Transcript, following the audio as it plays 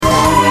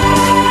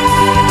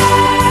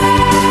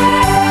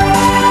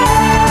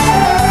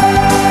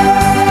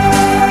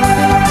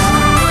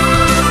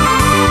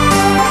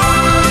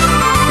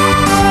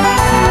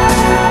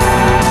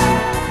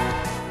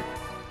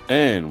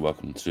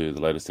welcome to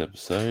the latest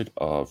episode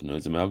of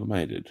Nerds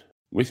Amalgamated.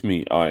 With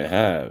me, I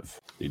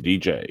have the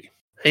DJ.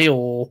 Hey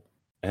all.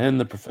 And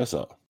the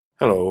Professor.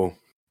 Hello.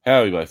 How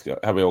are we both? How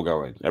are we all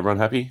going? Everyone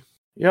happy?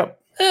 Yep.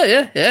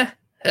 Yeah.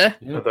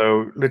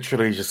 Although,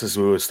 literally, just as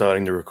we were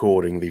starting the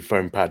recording, the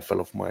foam pad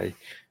fell off my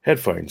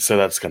headphones, so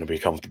that's going to be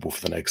comfortable for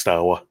the next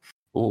hour.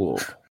 Oh,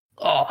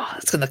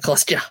 it's going to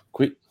cost you.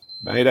 quick.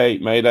 Mayday.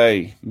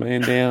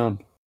 Man down.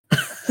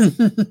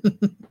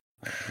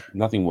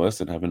 Nothing worse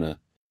than having a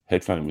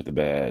headphone with a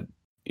bad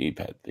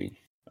earpad thing.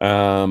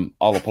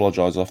 I'll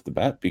apologise off the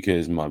bat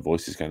because my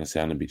voice is going to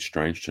sound a bit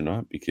strange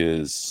tonight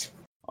because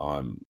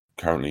I'm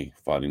currently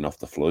fighting off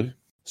the flu.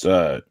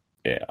 So,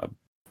 yeah,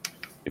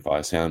 if I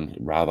sound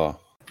rather,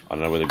 I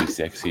don't know whether it be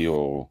sexy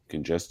or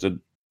congested,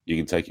 you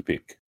can take your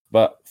pick.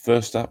 But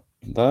first up,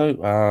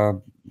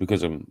 though,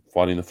 because I'm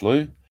fighting the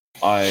flu,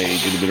 I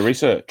did a bit of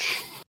research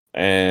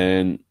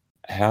and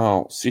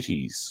how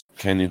cities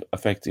can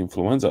affect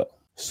influenza.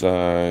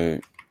 So,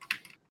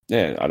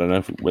 yeah, I don't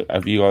know.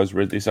 Have you guys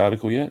read this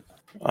article yet?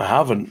 I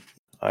haven't.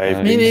 I've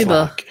Me been neither.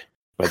 slack,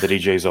 but the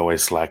DJ's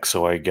always slack,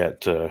 so I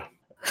get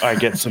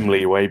some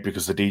leeway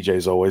because the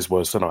DJ's always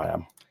worse than I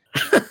am.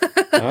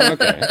 Oh,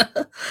 okay.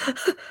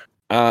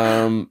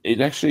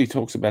 It actually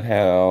talks about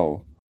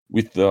how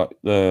with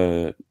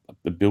the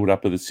build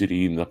up of the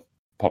city and the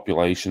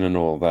population and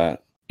all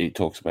that, it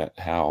talks about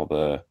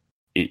how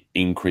it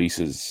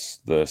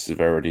increases the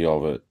severity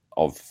of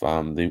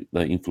the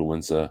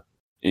influenza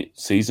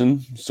season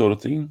sort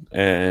of thing,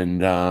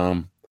 and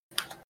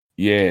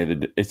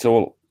it's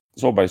all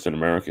based in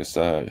America,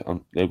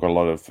 so they've got a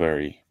lot of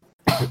very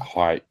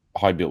high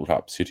built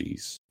up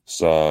cities.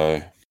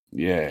 So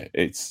yeah,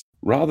 it's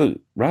rather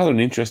an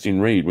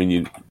interesting read when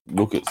you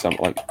look at some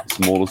like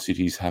smaller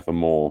cities have a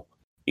more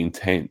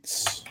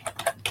intense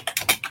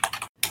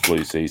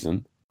flu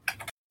season,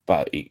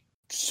 but it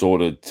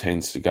sort of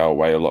tends to go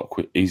away a lot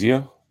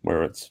easier.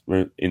 Where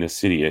in a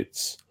city,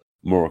 it's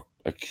more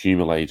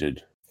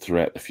accumulated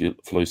throughout the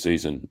flu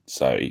season.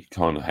 So it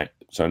kind of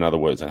so in other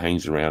words, it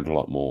hangs around a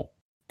lot more,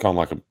 kind of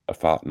like a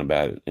farting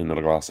about it in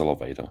a glass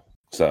elevator.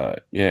 So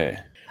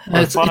yeah,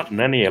 I fart in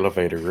any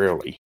elevator,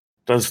 really.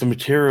 Does the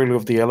material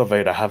of the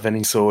elevator have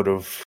any sort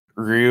of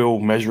real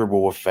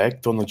measurable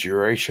effect on the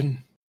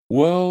duration?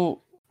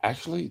 well,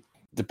 actually,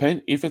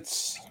 depending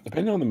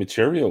on the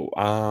material.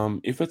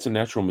 If it's a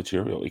natural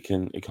material, it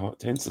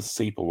tends to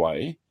seep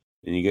away,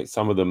 and you get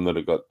some of them that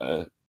have got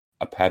a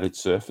padded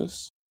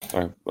surface.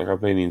 Like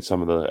I've been in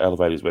some of the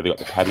elevators where they got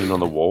the padding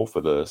on the wall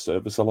for the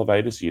service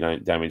elevator, so you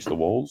don't damage the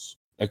walls.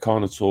 It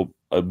kind of sort of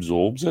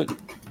absorbs it.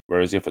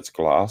 Whereas if it's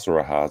glass or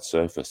a hard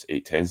surface,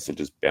 it tends to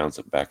just bounce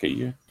it back at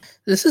you.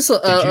 This is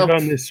Did you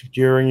learn this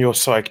during your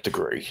psych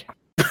degree?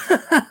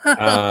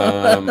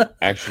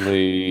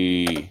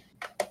 Actually,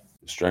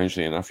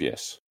 strangely enough,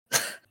 yes.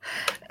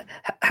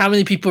 How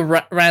many people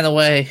ran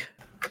away?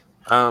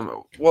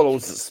 Well,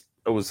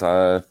 it was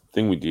a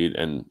thing we did,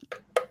 and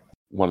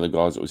one of the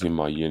guys that was in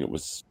my unit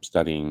was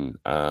studying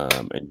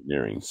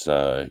engineering.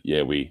 So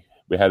yeah, we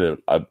had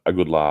a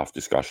good laugh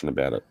discussion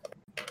about it.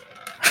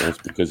 And it's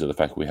because of the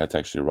fact we had to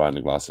actually ride in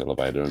a glass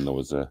elevator, and there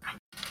was a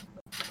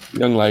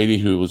young lady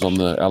who was on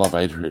the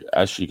elevator who,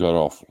 as she got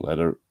off, let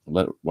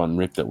one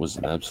rip that was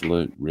an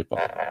absolute ripper.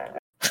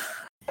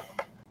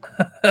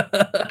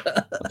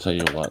 I'll tell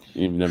you what,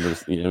 you've never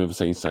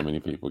seen so many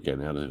people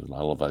getting out of an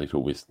elevator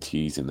with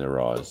tears in their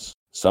eyes.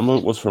 Some of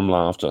it was from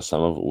laughter,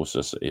 some of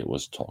it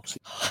was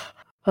toxic.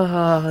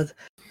 They've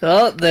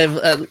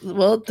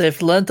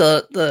learned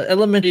the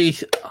elementary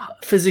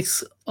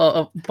physics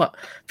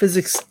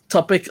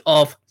topic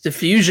of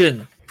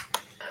diffusion.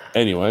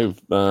 Anyway,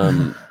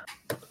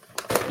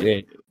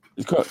 yeah,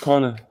 it's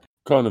kind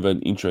of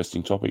an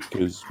interesting topic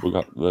because we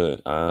got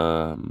the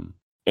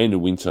end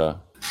of winter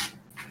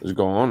has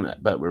gone on,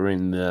 but we're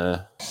in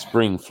the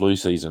spring flu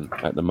season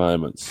at the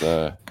moment.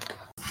 So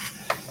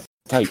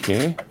take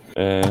care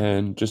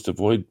and just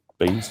avoid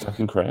being stuck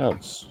in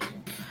crowds.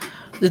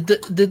 Did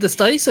the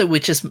study say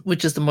which is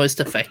the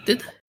most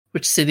affected?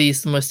 Which city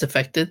is the most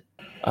affected?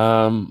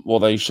 Well,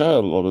 they show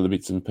a lot of the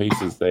bits and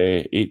pieces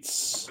there.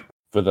 It's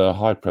for the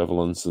high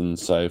prevalence and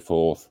so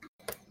forth.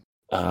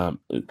 I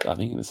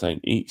think they're saying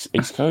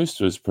East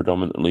Coast was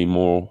predominantly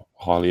more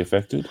highly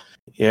affected.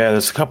 Yeah,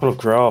 there's a couple of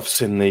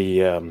graphs in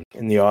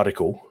the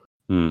article.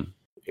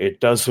 It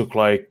does look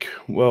like,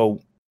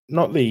 well,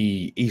 not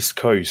the East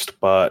Coast,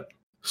 but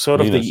sort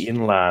of the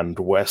inland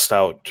west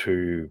out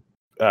to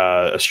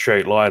a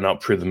straight line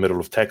up through the middle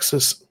of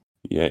Texas.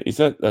 Yeah, is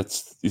that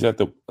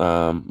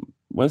the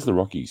where's the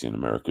Rockies in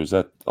America? Is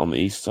that on the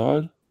east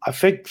side? I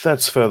think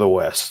that's further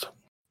west.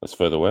 That's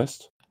further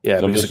west?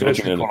 Yeah, So because it goes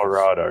through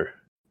Colorado.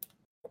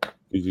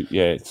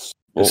 Yeah,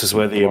 This is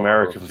where the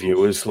American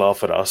viewers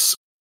laugh at us.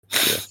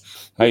 Yeah.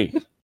 Hey,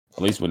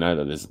 at least we know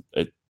that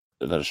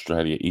that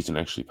Australia isn't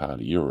actually part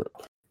of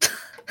Europe.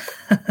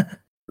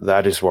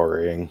 That is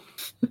worrying.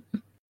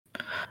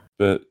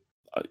 But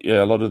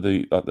yeah, a lot of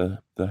the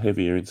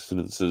heavier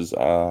incidences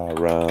are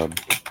well,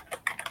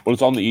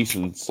 it's on the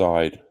eastern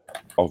side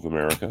of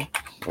America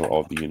or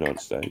of the United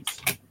States.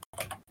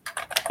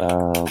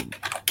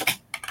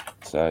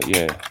 So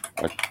yeah,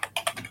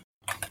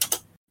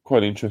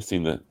 quite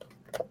interesting that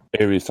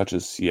areas such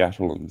as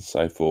Seattle and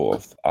so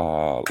forth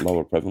are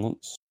lower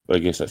prevalence. But I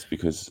guess that's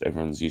because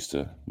everyone's used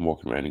to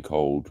walking around in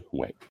cold,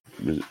 wet.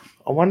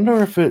 I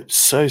wonder if it's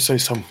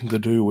something to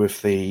do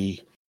with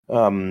the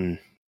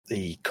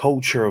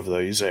culture of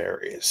those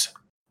areas.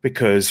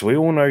 Because we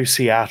all know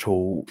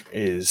Seattle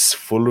is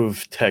full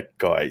of tech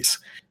guys.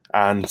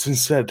 And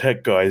since they're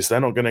tech guys, they're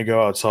not going to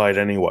go outside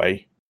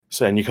anyway.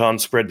 So, and you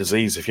can't spread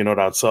disease if you're not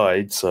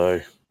outside,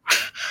 so...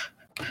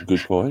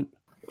 Good point.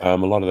 A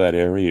lot of that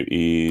area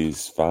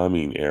is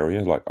farming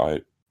area, like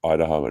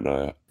Idaho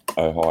and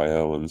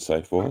Ohio and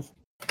so forth.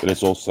 But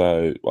it's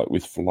also, like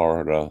with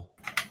Florida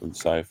and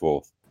so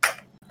forth,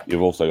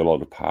 you've also got a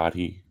lot of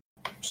party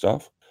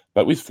stuff.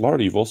 But with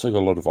Florida, you've also got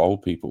a lot of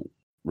old people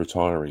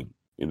retiring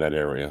in that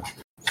area.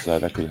 So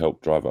that could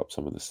help drive up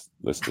some of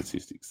the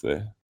statistics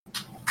there.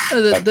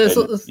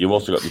 You've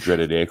also got the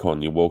dreaded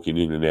aircon. You're walking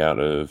in and out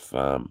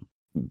of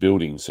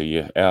buildings, so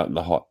you're out in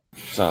the hot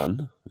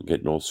sun,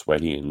 getting all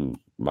sweaty and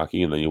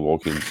mucky, and then you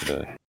walk into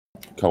the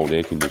cold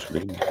air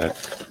conditioning.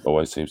 That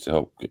always seems to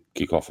help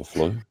kick off a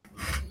flu.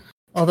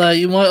 Although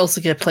you might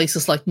also get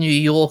places like New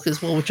York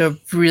as well, which are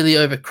really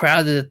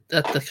overcrowded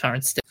at the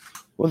current state.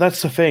 Well,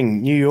 that's the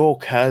thing. New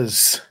York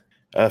has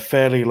a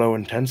fairly low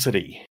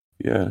intensity.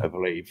 Yeah, I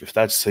believe, if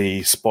that's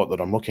the spot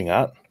that I'm looking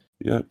at.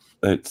 Yeah,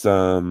 it's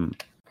not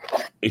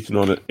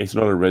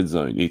a red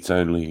zone. It's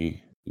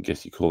only, I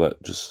guess you call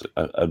that just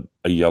a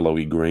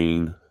yellowy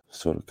green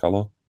sort of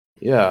color.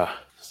 Yeah.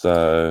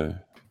 So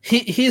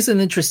here's an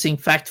interesting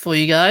fact for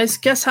you guys.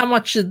 Guess how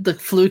much did the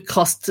flu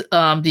cost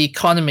the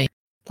economy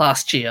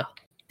last year?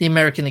 The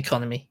American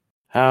economy.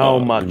 How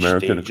much,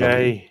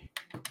 DJ?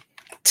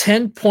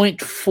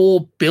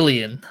 10.4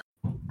 billion.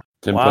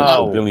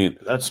 10.4 billion.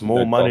 That's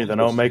more money than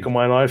I'll make in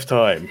my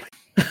lifetime.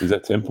 Is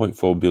that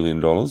 $10.4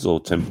 billion or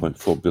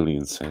 10.4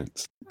 billion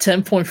cents?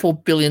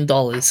 $10.4 billion.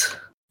 Oh,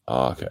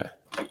 okay.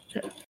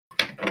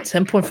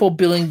 $10.4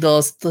 billion.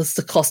 That's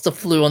the cost of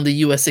flu on the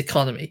US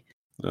economy.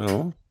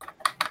 Oh.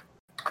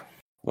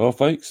 Well,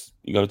 folks,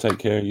 you got to take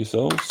care of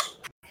yourselves.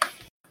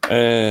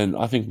 And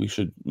I think we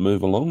should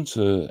move along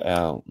to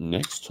our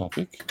next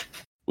topic,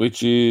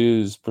 which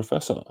is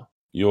Professor.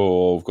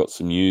 You've got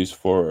some news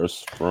for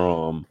us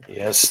from...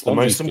 Yes, the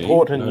most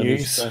important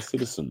news.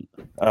 Citizen.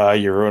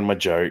 You ruined my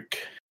joke.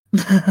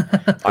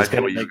 I was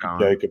going to make a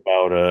joke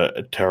about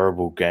a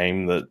terrible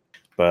game,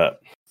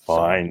 but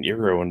fine, you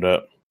ruined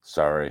it.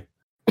 Sorry.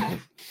 Would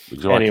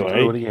you like to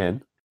do it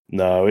again?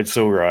 No, it's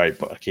all right,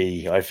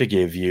 Bucky. I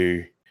forgive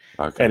you.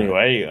 Okay.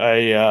 Anyway,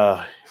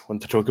 I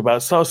want to talk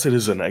about Star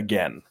Citizen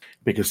again,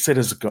 because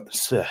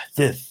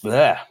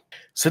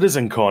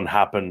CitizenCon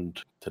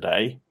happened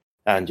today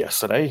and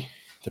yesterday,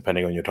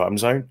 depending on your time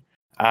zone,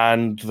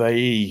 and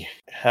they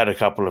had a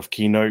couple of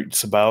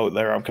keynotes about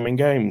their upcoming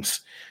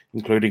games,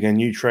 including a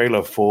new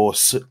trailer for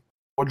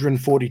Squadron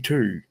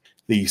 42,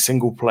 the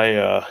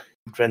single-player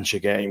adventure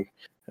game.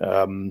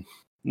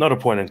 Not a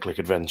point-and-click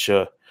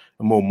adventure,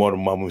 a more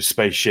modern one with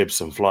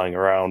spaceships and flying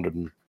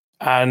around,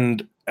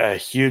 and a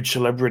huge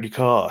celebrity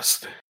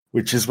cast,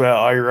 which is where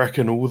I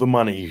reckon all the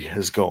money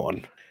has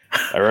gone.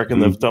 I reckon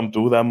they've dumped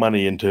all that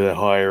money into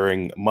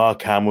hiring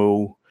Mark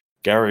Hamill,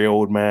 Gary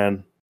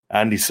Oldman,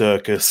 Andy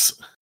Serkis.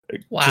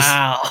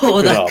 Wow. Just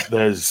look it up.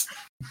 There's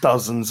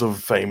dozens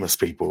of famous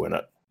people in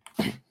it.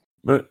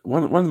 But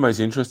one of the most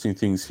interesting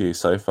things here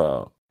so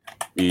far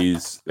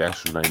is the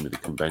actual name of the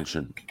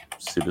convention,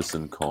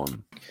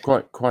 CitizenCon.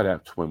 Quite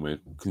apt when we're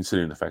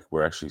considering the fact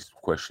we're actually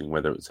questioning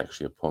whether it's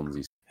actually a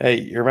Ponzi. Hey,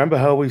 you remember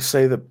how we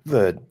say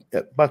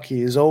that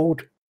Bucky is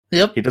old?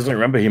 Yep. He doesn't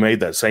remember he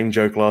made that same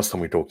joke last time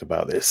we talked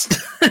about this.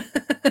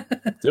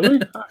 Did we?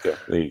 Okay,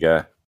 there you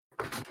go.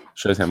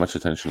 Shows how much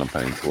attention I'm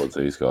paying towards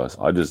these guys.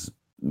 I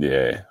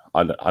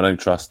don't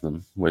trust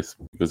them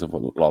because of a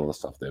lot of the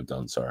stuff they've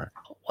done. Sorry.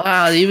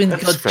 Wow, they even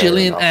got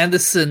Gillian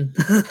Anderson.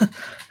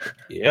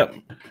 Yep,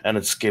 and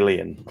it's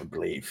Gillian, I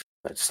believe.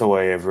 That's the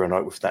way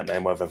everyone with that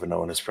name I've ever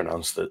known has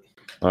pronounced it.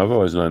 I've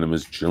always known him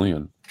as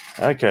Gillian.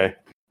 Okay.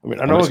 I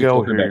mean, I know a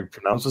girl who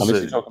pronounces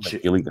it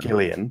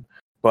Gillian,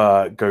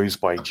 but goes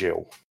by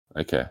Jill.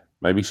 Okay.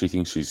 Maybe she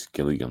thinks she's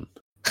Gilligan.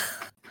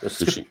 Does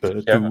she have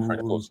a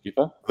friend called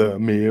Skipper? The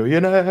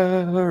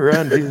millionaire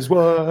and his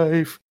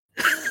wife.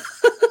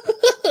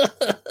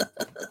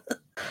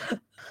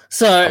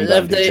 So,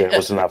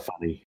 wasn't that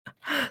funny?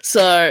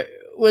 So,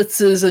 with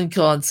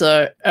CitizenCon,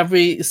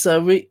 we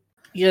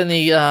get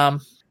any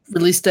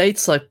release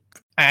dates, like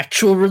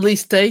actual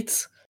release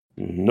dates?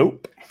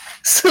 Nope.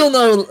 Still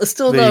no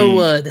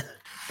word.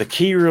 The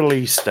key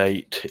release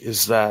date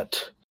is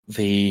that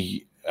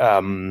the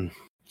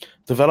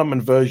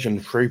development version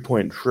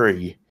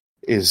 3.3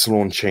 is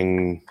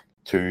launching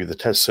to the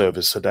test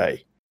servers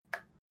today,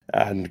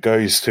 and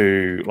goes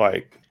to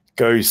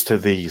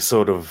the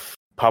sort of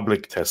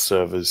public test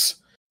servers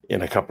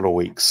in a couple of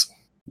weeks.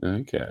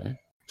 Okay.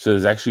 So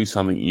there's actually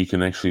something you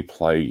can actually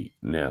play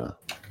now.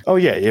 Oh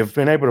yeah, you've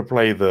been able to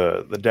play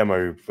the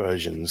demo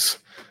versions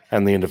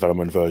and the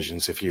in-development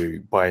versions if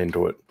you buy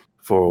into it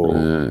for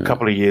a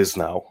couple of years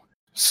now.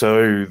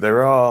 So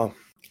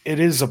it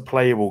is a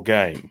playable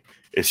game.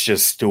 It's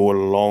just still a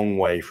long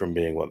way from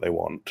being what they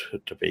want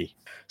it to be.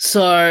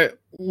 So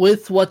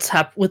with what's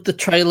happened with the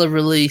trailer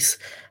release,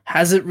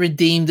 has it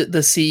redeemed the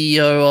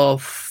CEO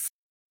of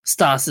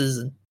Star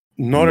Citizen?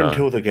 Not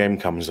until the game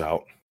comes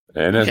out.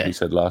 And as we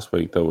said last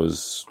week, there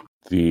was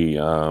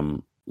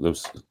all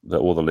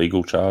the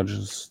legal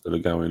charges that are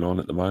going on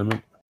at the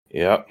moment.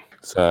 Yep.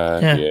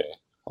 So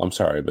I'm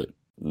sorry, but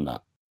no,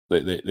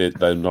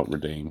 they're not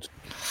redeemed.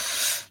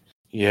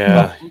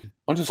 Yeah,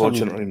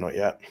 unfortunately, not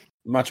yet.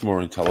 Much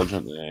more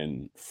intelligent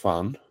and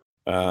fun.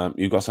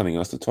 You've got something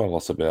else to tell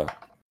us about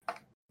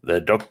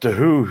the Doctor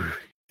Who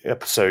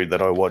episode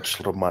that I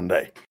watched on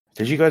Monday.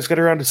 Did you guys get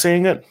around to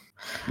seeing it?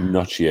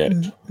 Not yet.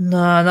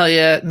 No, not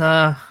yet.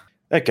 No.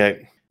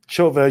 Okay.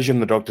 Short version,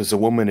 the Doctor's a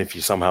woman, if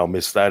you somehow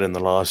missed that in the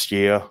last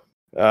year.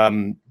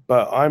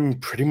 But I'm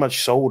pretty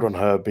much sold on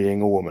her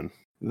being a woman.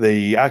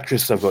 The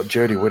actress they've got,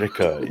 Jodie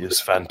Whittaker,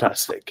 is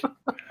fantastic.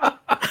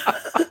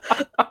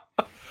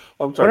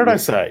 What did I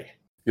say?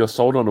 You're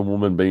sold on a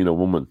woman being a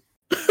woman.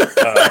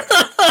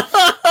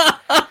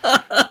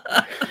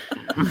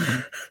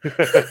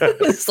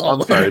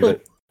 I'm sorry,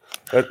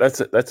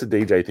 that's a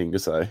DJ thing to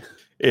say.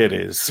 It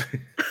is.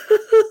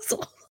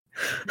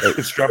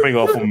 It's rubbing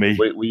off on me.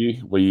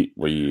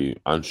 Were you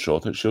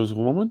unsure that she was a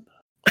woman?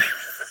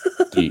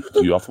 Do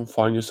you often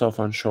find yourself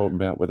unsure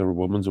about whether a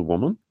woman's a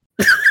woman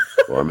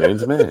or a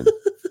man's a man?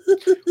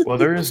 Well,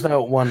 there is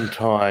that one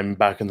time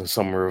back in the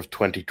summer of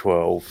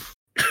 2012.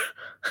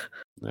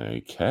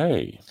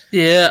 Okay.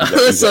 Yeah,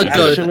 is that a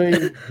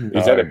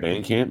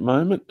Bandcamp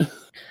moment?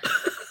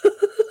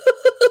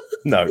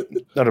 No,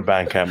 not a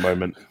Bandcamp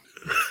moment.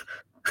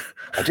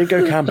 I did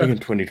go camping in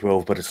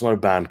 2012, but it's not a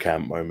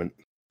Bandcamp moment.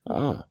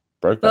 Ah,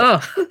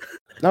 Brokeback. Oh.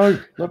 No,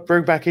 not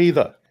Brokeback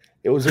either.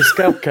 It was a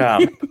scout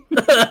camp.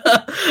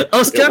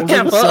 Scout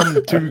camp.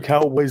 Some two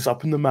cowboys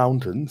up in the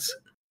mountains.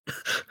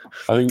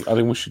 I think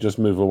we should just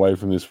move away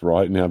from this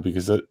right now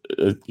because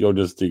you're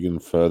just digging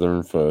further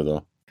and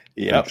further.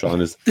 Yeah.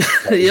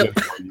 Yep.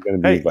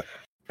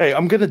 Hey,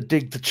 I'm going to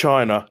dig to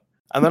China,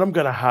 and then I'm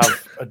going to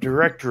have a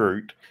direct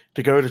route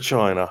to go to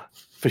China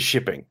for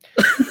shipping.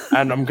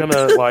 And I'm going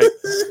to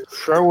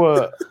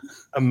throw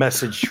a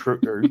message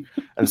through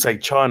and say,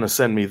 China,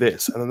 send me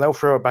this. And then they'll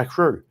throw it back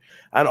through.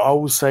 And I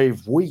will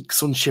save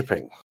weeks on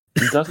shipping.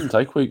 It doesn't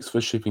take weeks for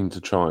shipping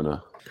to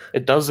China.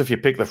 It does if you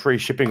pick the free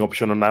shipping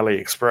option on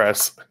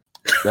AliExpress.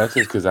 That's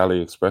just because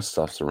AliExpress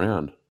stuff's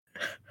around.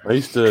 I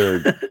used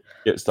to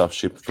get stuff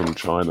shipped from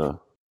China,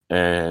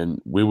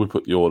 and we would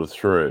put the order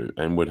through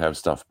and would have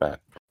stuff back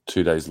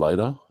 2 days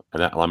later.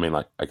 And that,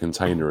 a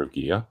container of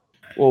gear.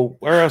 Well,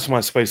 where else am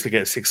I supposed to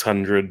get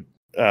 600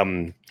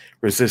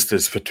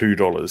 resistors for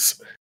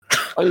 $2?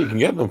 Oh, you can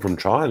get them from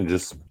China.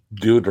 Just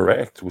deal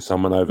direct with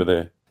someone over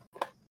there.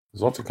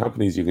 There's lots of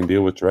companies you can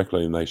deal with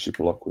directly, and they ship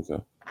a lot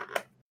quicker.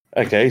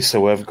 Okay, so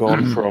we've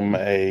gone from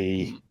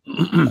a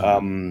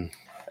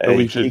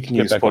Geek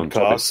News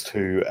podcast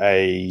to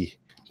a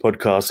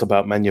podcast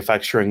about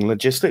manufacturing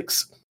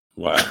logistics.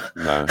 Wow,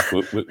 no.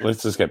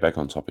 Let's just get back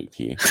on topic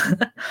here.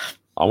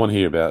 I want to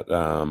hear about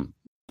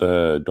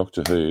the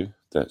Doctor Who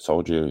that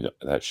told you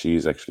that she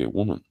is actually a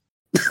woman.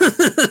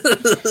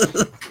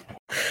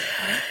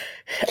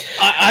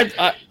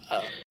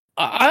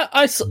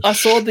 I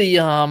saw the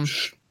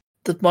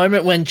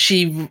moment when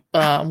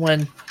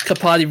when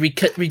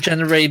Capaldi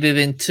regenerated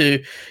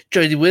into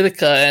Jodie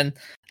Whittaker, and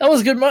that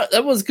was good.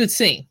 That was a good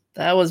scene.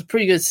 That was a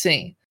pretty good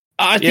scene.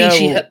 I think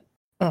she had.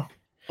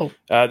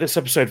 This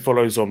episode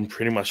follows on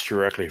pretty much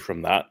directly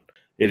from that.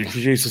 It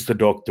introduces the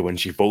Doctor when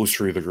she falls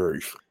through the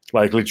roof,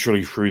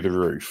 literally through the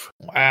roof.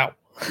 Wow.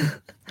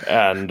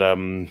 And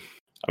I'm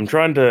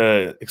trying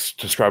to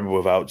describe it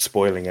without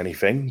spoiling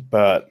anything,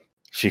 but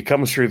she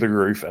comes through the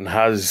roof and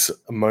has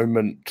a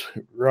moment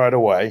right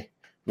away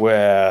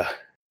where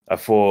I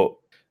thought,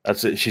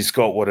 that's it, she's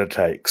got what it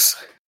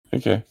takes.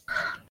 Okay.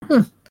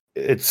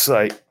 It's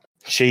like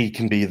she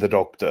can be the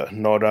Doctor,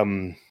 not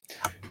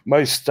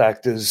most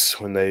actors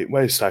when they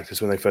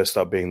first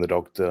start being the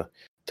Doctor,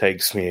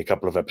 takes me a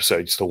couple of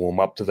episodes to warm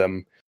up to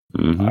them.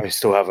 Mm-hmm. I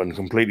still haven't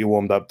completely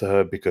warmed up to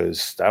her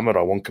because, damn it,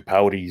 I want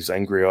Capaldi's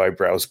angry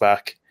eyebrows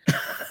back.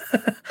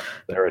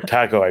 They're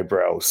attack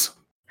eyebrows.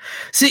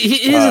 See,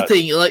 here's the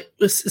thing.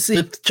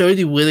 With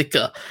Jodie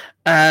Whittaker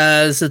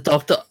as a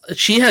Doctor,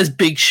 she has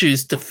big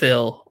shoes to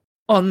fill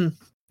on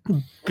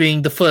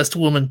being the first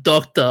woman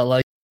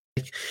Doctor.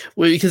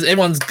 Because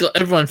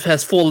everyone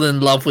has fallen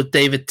in love with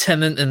David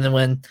Tennant, and then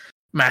when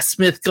Matt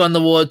Smith got an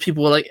award,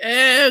 people were like,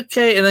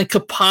 okay. And then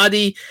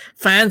Capaldi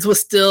fans were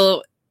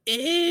still,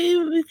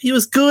 he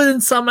was good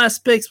in some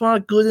aspects,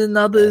 not good in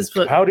others.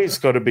 But Capaldi's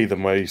got to be the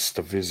most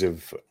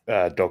divisive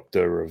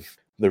Doctor of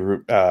the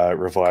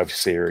Revived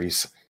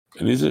series.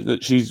 And is it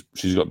that she's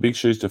got big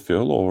shoes to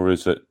fill, or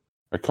is it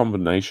a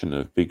combination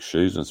of big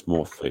shoes and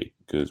small feet?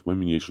 Because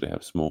women usually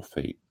have small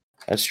feet.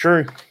 That's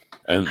true.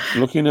 And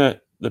looking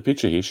at the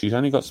picture here, she's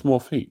only got small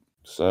feet.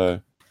 So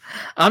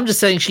I'm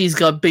just saying she's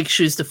got big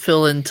shoes to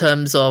fill in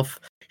terms of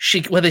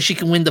whether she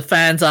can win the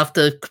fans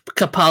after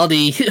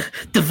Capaldi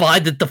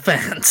divided the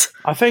fans.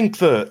 I think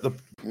the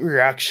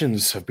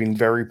reactions have been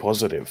very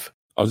positive.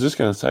 I was just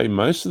going to say,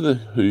 most of the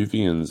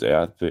Whovians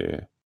out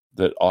there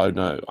that I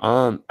know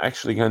aren't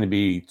actually going to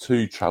be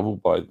too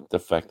troubled by the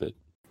fact that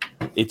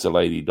it's a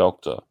lady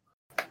doctor.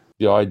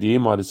 The idea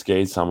might have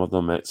scared some of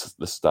them at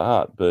the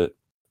start, but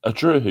a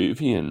true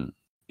Whovian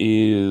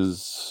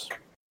is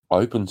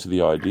open to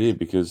the idea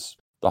because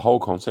the whole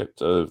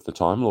concept of the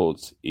Time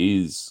Lords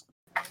is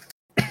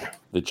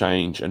the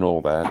change and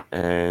all that,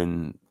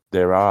 and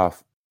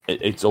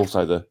it's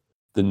also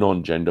the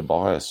non-gender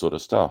bias sort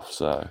of stuff.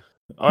 So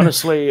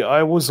honestly,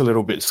 I was a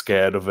little bit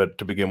scared of it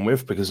to begin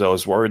with because I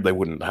was worried they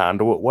wouldn't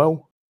handle it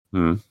well.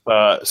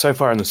 But so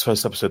far in this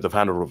first episode, they've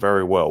handled it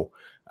very well.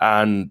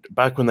 And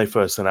back when they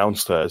first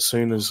announced her, as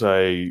soon as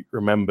I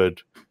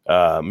remembered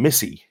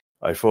Missy,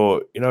 I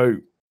thought,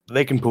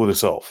 they can pull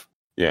this off.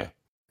 Yeah.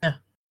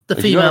 The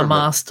female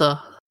master.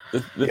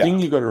 The thing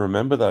you got to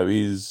remember, though,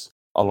 is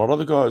a lot of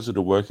the guys that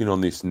are working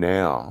on this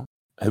now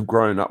have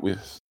grown up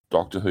with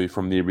Doctor Who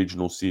from the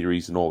original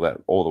series and all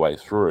that, all the way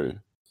through.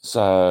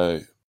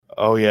 So...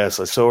 Oh, yes.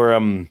 I saw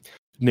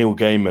Neil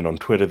Gaiman on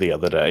Twitter the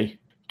other day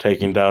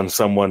taking down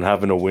someone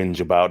having a whinge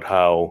about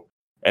how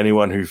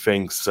anyone who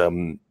thinks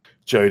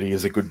Jodie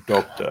is a good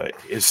doctor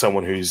is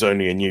someone who's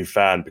only a new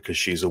fan because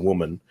she's a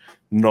woman,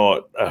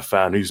 not a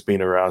fan who's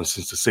been around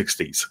since the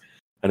 60s.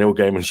 And Neil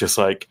Gaiman's just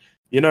like,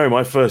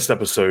 my first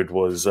episode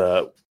was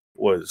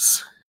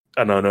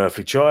An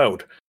Unearthly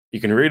Child. You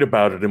can read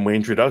about it in my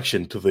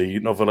introduction to the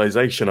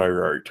novelization I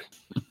wrote.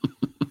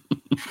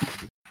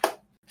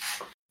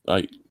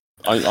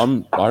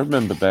 I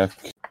remember back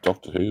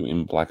Doctor Who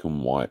in black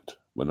and white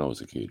when I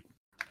was a kid.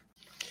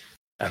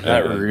 And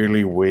that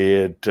really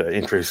weird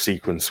intro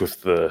sequence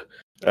with the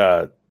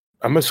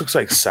almost looks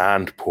like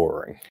sand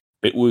pouring.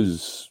 It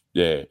was,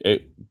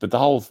 but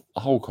the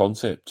whole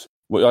concept,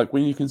 like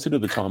when you consider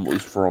the time it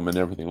was from and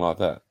everything like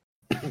that,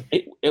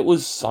 it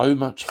was so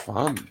much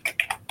fun.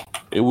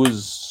 It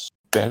was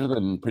better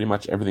than pretty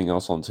much everything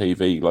else on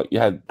TV. Like you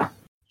had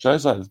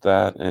shows like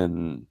that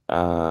and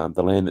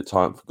The Land That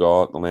Time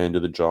Forgot, The Land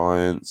of the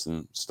Giants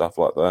and stuff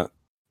like that.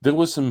 There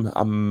were some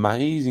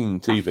amazing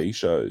TV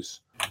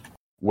shows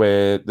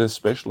where the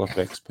special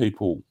effects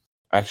people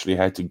actually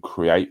had to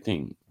create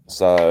things.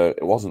 So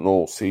it wasn't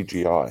all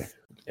CGI.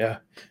 Yeah.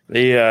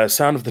 The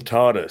sound of the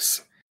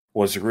TARDIS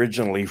was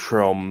originally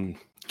from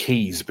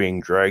keys being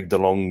dragged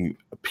along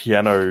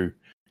piano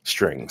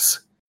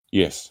strings.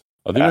 Yes.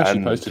 I think I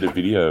actually posted a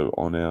video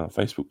on our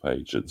Facebook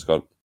page. It's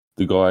got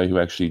the guy who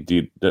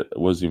actually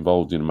was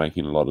involved in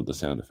making a lot of the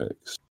sound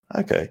effects.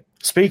 Okay.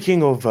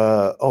 Speaking of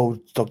old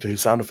Doctor Who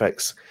sound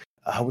effects,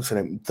 what's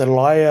her name?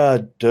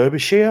 Delia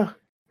Derbyshire,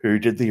 who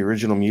did the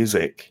original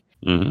music.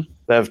 Mm-hmm.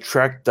 They've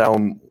tracked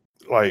down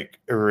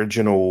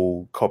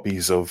original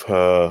copies of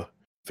her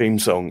theme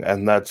song,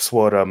 and that's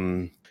what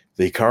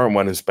the current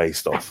one is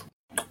based off.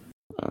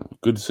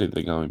 Good to see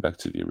they're going back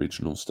to the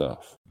original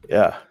stuff.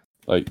 Yeah.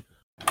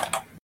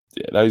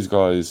 Those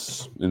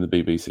guys in the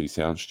BBC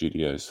sound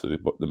studios, so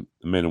the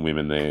men and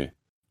women there,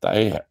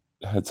 they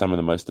had some of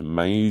the most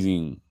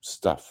amazing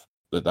stuff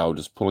that they were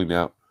just pulling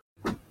out.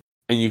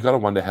 And you got to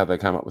wonder how they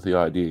came up with the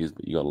ideas,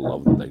 but you got to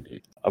love what they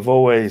did. I've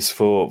always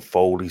thought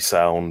Foley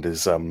sound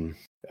is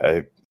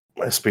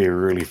must be a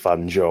really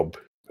fun job.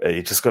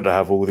 You just got to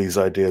have all these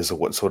ideas of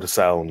what sort of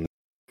sound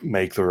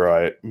make the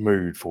right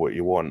mood for what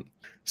you want.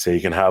 So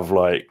you can have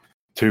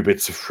two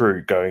bits of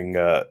fruit going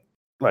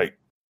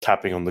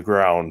tapping on the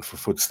ground for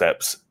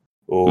footsteps,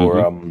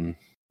 or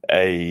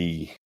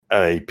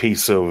a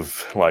piece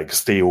of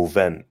steel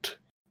vent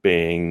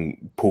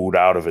being pulled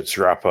out of its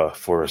wrapper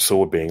for a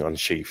sword being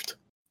unsheathed.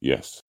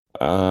 Yes.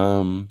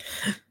 We'll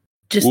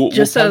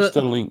post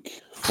a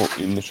link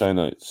in the show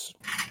notes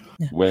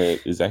where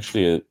there's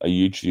actually a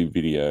YouTube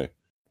video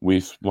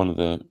with one of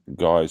the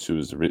guys who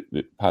was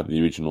part of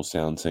the original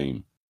sound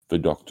team for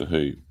Doctor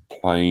Who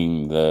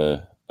playing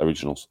the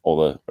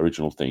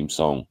original theme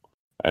song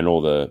and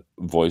all the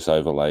voice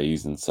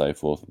overlays and so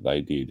forth that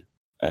they did,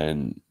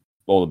 and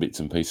all the bits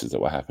and pieces that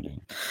were happening.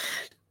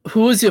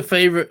 Who's your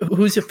favorite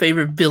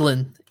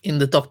villain in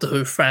the Doctor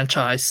Who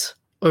franchise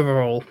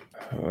overall?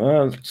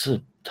 It's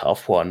a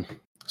tough one.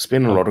 There's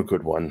been a lot of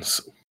good ones.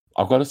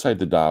 I've got to say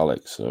the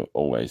Daleks are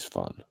always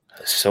fun.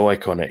 So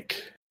iconic.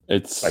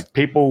 It's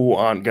people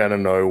aren't going to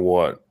know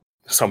what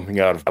something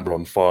out of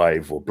Babylon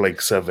 5 or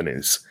Blake 7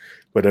 is,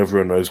 but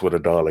everyone knows what a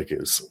Dalek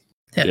is.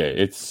 Yeah,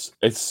 it's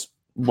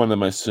one of the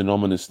most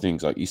synonymous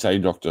things. Like you say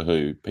Doctor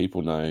Who,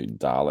 people know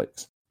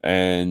Daleks.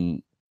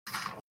 And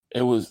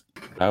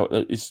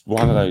it's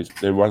one of those,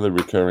 they're one of the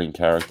recurring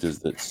characters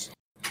that's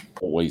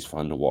always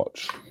fun to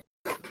watch.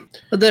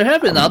 But there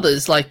have been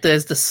others,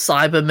 there's the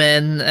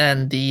Cybermen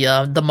and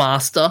the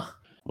Master.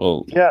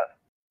 Well, yeah,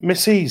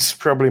 Missy's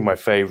probably my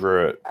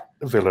favorite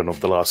villain of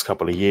the last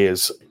couple of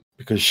years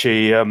because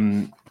she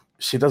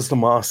does the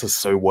Master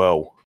so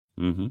well.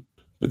 Mm-hmm.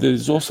 But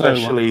there's also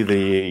especially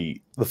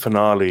the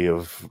finale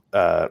of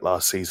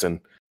last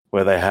season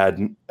where they had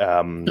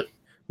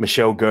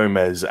Michelle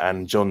Gomez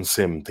and John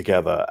Sim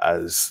together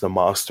as the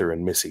Master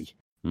and Missy.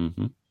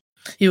 Mm-hmm.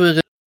 You were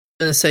going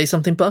to say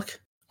something, Buck?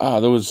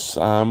 There was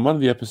one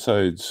of the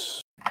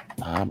episodes.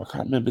 I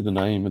can't remember the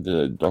name of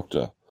the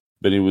doctor,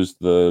 but it was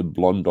the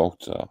blonde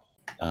doctor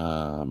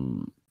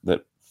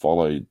that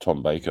followed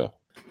Tom Baker.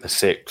 The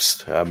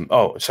sixth.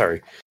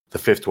 The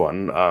fifth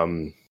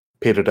one.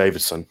 Peter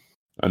Davidson.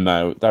 And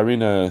they're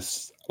in an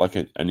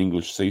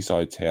English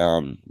seaside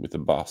town with a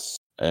bus,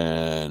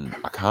 and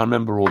I can't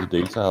remember all the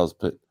details,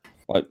 but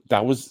like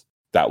that was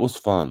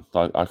fun.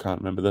 Like I can't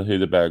remember who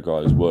the bad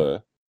guys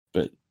were,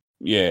 but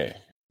yeah,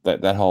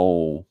 that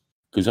whole,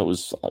 because that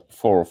was like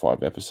 4 or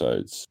 5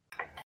 episodes,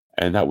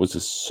 and that was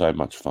just so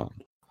much fun.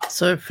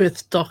 So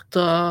Fifth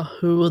Doctor,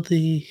 who are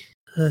the?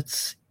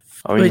 There's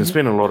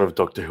been a lot of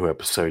Doctor Who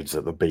episodes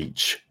at the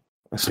beach.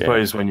 I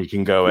suppose when you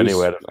can go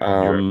anywhere.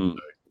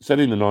 Set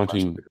in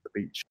the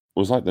beach. It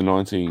was like the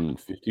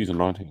 1950s or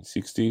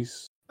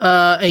 1960s.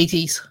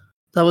 80s.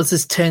 That was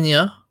his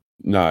tenure.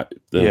 No.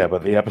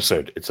 But the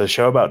episode, it's a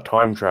show about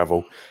time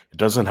travel. It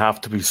doesn't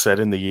have to be set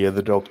in the year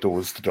the Doctor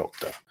was the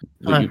Doctor.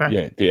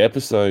 The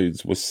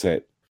episodes were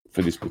set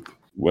for this.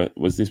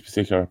 Was this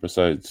particular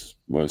episodes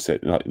were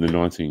set like in the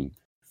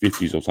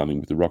 1950s or something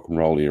with the rock and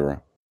roll era.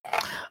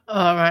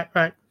 Oh,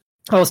 right.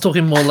 I was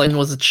talking more like,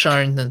 was it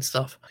shown and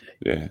stuff?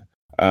 Yeah.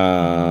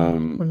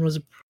 When was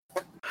it?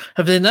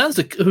 Have they announced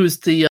who's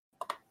the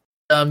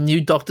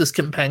new Doctor's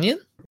companion?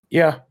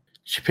 Yeah,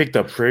 she picked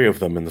up 3 of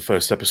them in the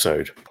first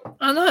episode.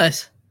 Oh,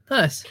 nice.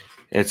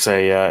 It's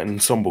a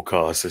ensemble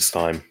cast this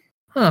time.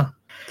 Huh.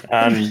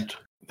 And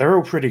they're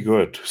all pretty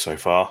good so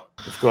far.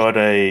 We've got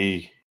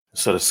a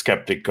sort of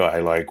skeptic guy,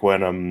 like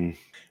when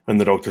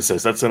the Doctor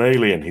says, that's an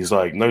alien, he's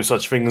like, no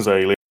such thing as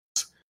aliens.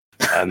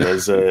 And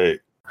there's a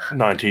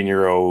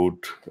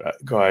 19-year-old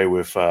guy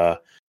with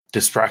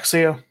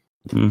dyspraxia.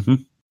 Mm-hmm.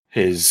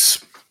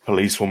 His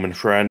policewoman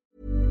friend.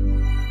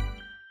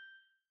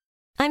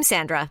 I'm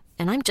Sandra,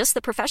 and I'm just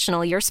the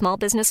professional your small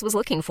business was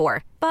looking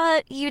for.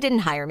 But you didn't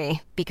hire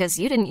me because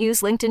you didn't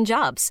use LinkedIn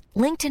Jobs.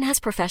 LinkedIn has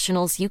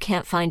professionals you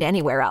can't find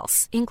anywhere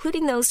else,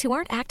 including those who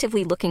aren't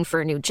actively looking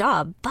for a new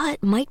job,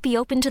 but might be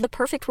open to the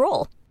perfect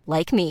role,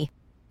 like me.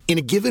 In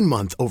a given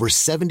month, over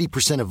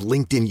 70% of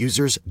LinkedIn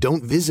users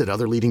don't visit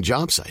other leading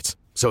job sites.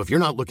 So if you're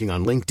not looking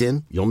on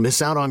LinkedIn, you'll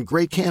miss out on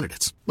great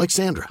candidates like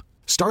Sandra.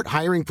 Start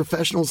hiring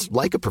professionals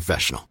like a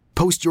professional.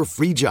 Post your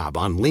free job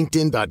on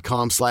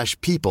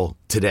linkedin.com/people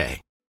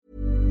today.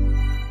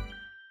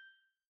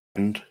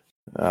 And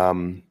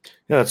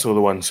that's all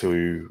the ones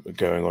who are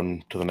going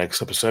on to the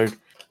next episode.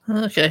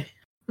 Okay.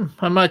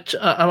 I might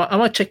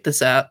check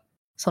this out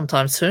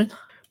sometime soon.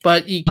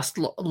 But you last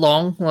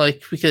long,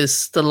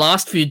 because the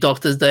last few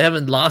Doctors, they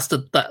haven't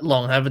lasted that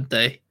long, haven't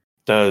they?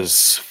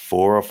 Does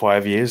 4 or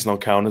 5 years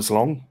not count as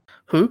long?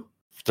 Who?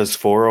 Does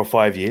 4 or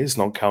 5 years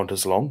not count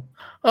as long?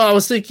 Oh, I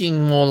was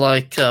thinking more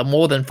like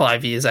more than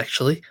 5 years,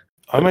 actually.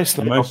 Most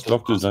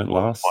Doctors don't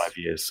last 5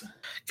 years.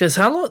 Because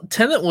how long?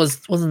 Tennant was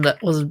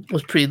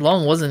pretty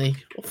long, wasn't he?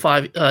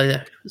 5.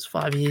 It was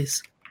 5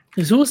 years.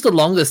 Because who was the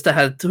longest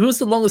Who was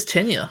the longest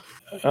tenure?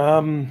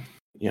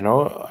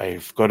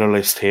 I've got a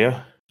list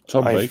here.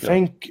 Tom Baker. I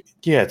think,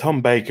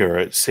 Tom Baker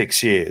at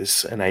 6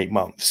 years and 8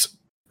 months.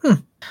 Oh,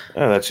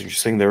 that's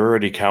interesting. They're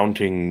already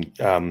counting.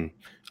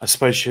 I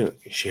suppose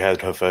she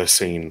had her first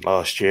scene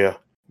last year,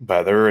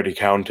 but they're already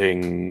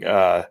counting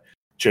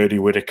Jodie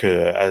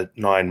Whittaker at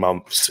 9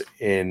 months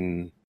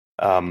in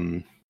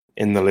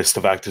the list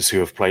of actors who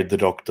have played the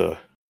Doctor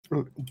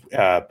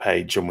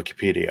page on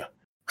Wikipedia.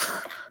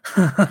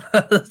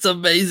 That's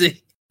amazing.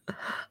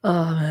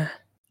 Oh man.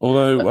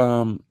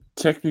 Although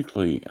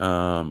technically,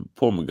 Paul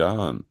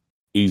McGann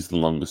is the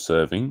longest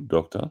serving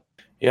Doctor.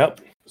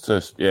 Yep.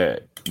 So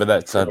but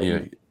that's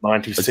only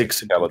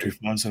 96 in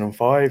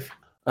 2005.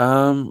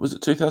 Was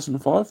it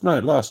 2005? No,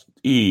 last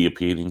he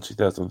appeared in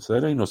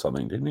 2013 or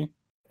something, didn't he?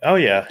 Oh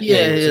yeah,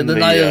 the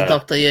Night of the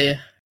Doctor.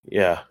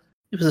 Yeah.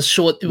 It was a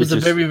short. It was a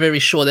very, very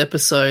short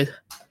episode.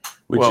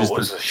 It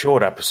was a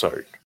short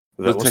episode.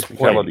 The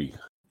technicality.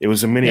 It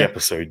was a mini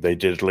episode they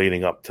did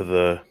leading up to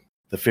the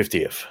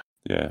 50th.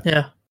 Yeah.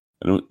 Yeah.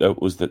 And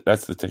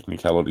that's the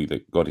technicality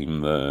that got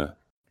him the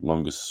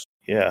longest.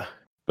 Yeah.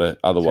 But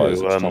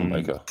otherwise, it's Tom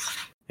Baker.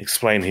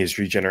 Explain his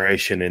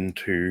regeneration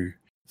into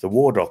the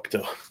War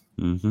Doctor.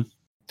 Mm-hmm.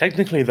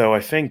 Technically, though, I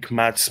think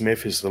Matt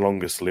Smith is the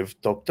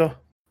longest-lived Doctor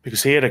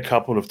because he had a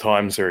couple of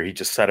times where he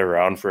just sat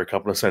around for a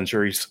couple of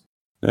centuries.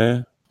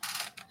 Yeah.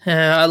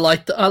 Yeah, I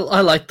liked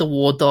the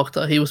War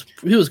Doctor. He was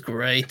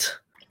great.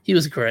 He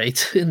was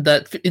great in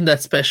that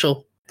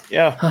special.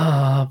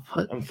 Yeah.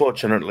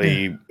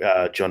 Unfortunately,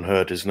 John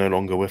Hurt is no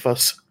longer with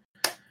us.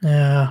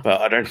 Yeah.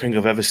 But I don't think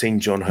I've ever seen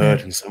John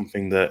Hurt in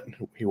something that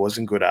he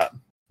wasn't good at.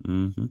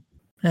 Mm-hmm.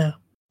 Yeah.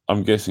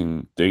 I'm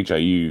guessing,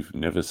 DJ, you've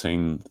never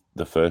seen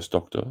the first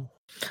Doctor?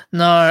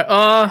 No,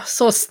 I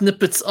saw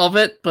snippets of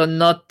it, but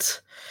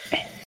not.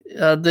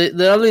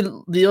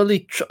 The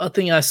only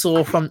thing I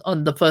saw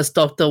on the first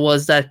Doctor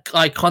was that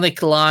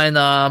iconic line.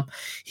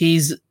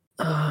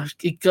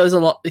 It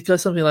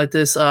goes something like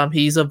this.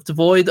 He's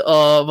devoid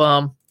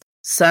of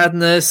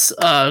sadness,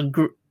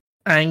 anger,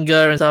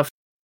 and stuff.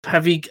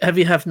 Have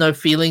you have no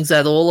feelings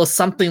at all, or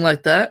something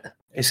like that?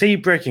 Is he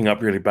breaking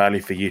up really badly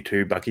for you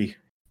too, Bucky?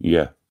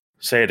 Yeah.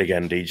 Say it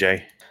again,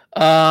 DJ.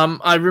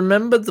 I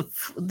remember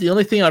the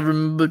only thing I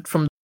remembered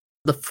from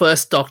the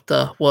first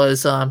Doctor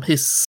was there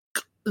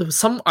was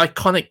some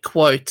iconic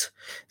quote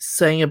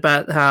saying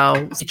about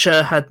how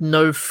teacher had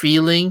no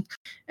feeling,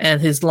 and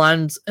his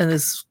lines and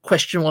his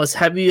question was,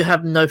 "Have you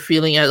have no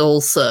feeling at all,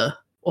 sir?"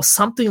 Or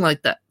something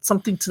like that.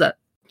 Something to that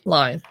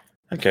line.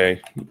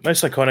 Okay.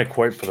 Most iconic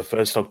quote for the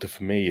first Doctor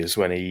for me is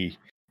when he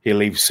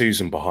leaves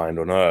Susan behind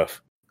on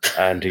Earth,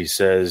 and he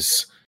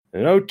says,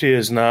 "No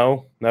tears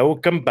now. I will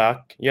come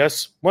back.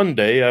 Yes, one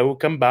day I will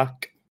come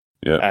back."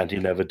 Yeah. And he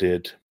never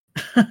did.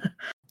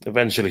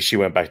 Eventually, she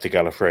went back to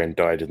Gallifrey and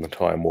died in the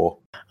Time War.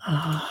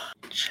 It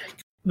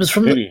was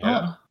from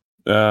I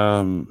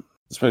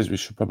suppose we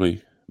should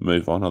probably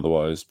move on,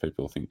 otherwise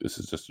people think this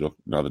is just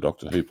another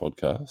Doctor Who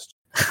podcast.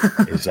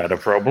 Is that a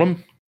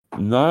problem?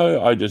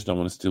 No, I just don't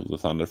want to steal the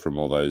thunder from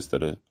all those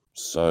that are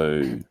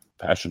so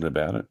passionate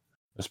about it,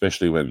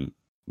 especially when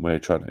we're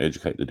trying to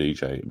educate the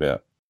DJ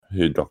about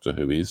who Doctor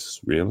Who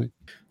is, really.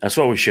 That's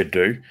what we should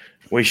do.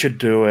 We should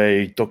do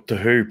a Doctor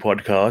Who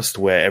podcast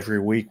where every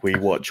week we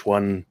watch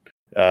one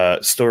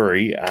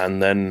story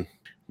and then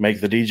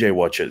make the DJ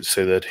watch it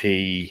so that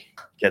he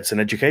gets an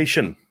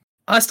education.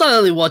 I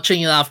started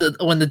watching it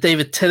during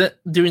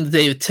the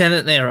David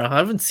Tennant era. I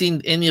haven't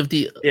seen any of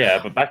the... Yeah,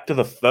 but back to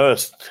the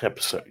first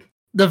episode.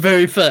 The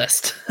very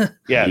first.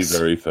 Yes. The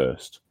very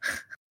first.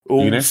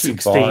 All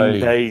 16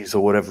 days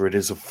or whatever it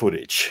is of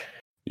footage.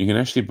 You can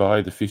actually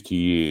buy the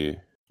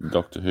 50-year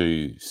Doctor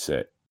Who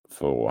set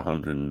for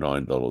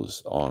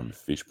 $109 on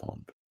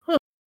Fishpond. Oh,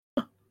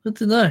 good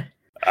to know.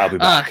 I'll be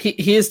back.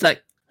 Here's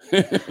that.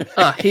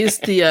 Here's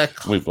the.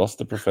 We've lost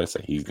the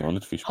professor. He's gone to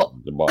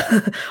Fishpond to buy.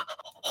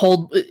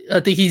 I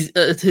think he's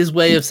his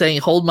way of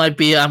saying, "Hold my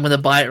beer. I'm going to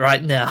buy it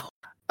right now."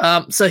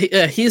 So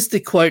here's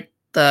the quote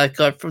that I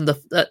got from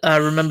that I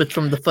remembered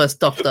from the first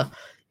Doctor: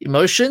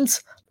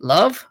 "Emotions,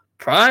 love,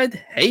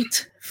 pride,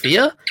 hate,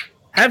 fear.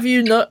 Have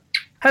you no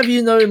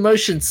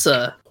emotions,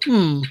 sir?"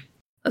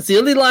 That's the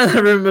only line I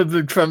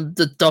remembered from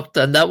the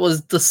Doctor, and that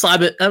was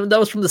that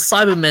was from the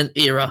Cybermen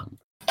era.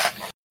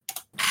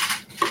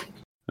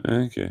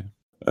 Okay.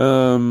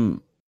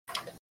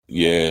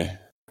 Yeah.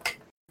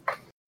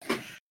 I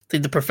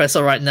think the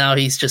professor right now,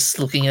 he's just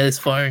looking at his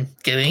phone,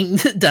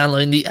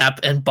 downloading the app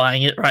and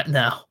buying it right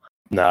now.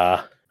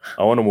 Nah,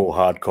 I want a more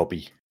hard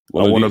copy.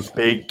 I want a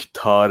big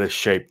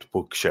TARDIS-shaped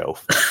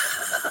bookshelf.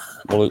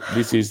 Well,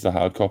 this is the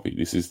hard copy.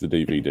 This is the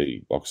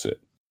DVD box set.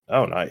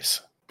 Oh,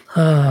 nice.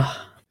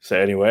 So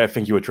anyway, I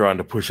think you were trying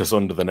to push us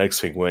on to the next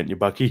thing, weren't you,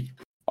 Bucky?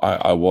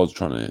 I was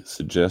trying to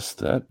suggest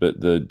that, but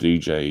the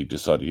DJ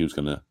decided he was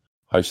going to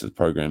host the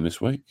program this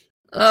week.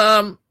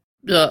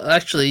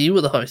 Actually, you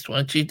were the host,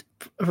 weren't you,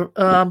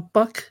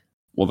 Buck?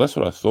 Well, that's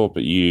what I thought,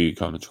 but you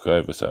kind of took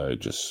over, so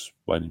just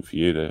waiting for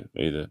you to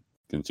either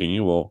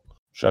continue or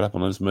shut up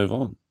and let us move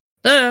on.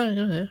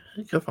 Yeah,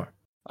 go for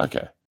it.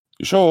 Okay.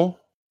 You sure?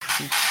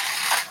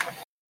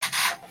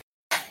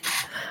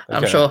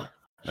 I'm sure.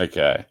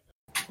 Okay.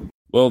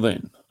 Well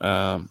then,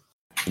 the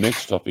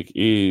next topic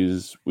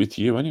is with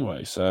you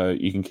anyway, so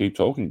you can keep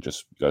talking.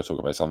 Just go talk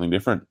about something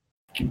different.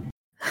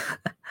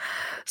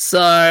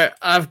 So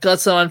I've got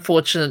some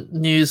unfortunate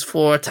news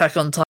for Attack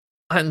on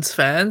Titans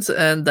fans,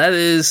 and that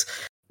is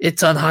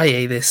it's on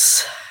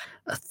hiatus.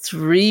 A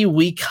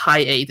 3-week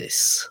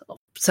hiatus,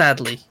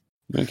 sadly.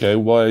 Okay,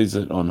 why is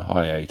it on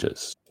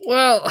hiatus?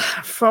 Well,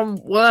 from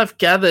what I've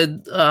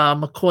gathered,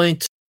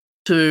 according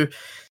to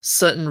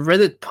certain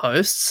Reddit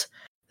posts,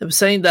 they were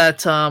saying that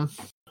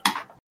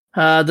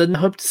they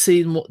hope to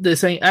see more. They're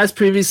saying, as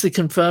previously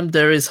confirmed,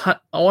 there is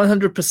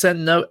 100%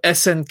 no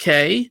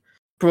SNK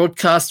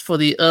broadcast for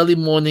the early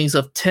mornings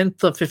of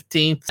 10th or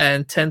 15th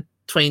and 10th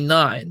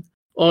 29,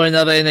 or in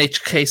other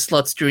NHK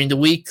slots during the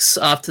weeks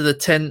after the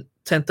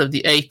 10th of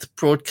the 8th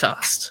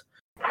broadcast.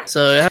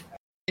 So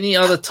any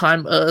other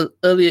time,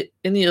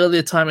 any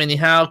earlier time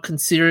anyhow,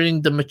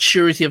 considering the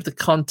maturity of the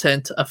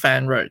content, a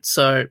fan wrote.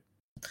 So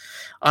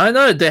I don't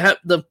know, they have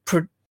the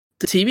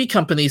TV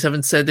companies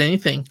haven't said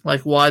anything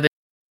like why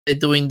they're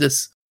doing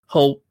this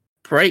whole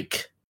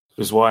break.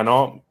 Because why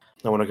not?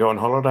 I want to go on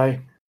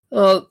holiday.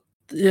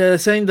 Yeah, they're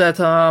saying that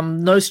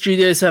no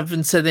studios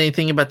haven't said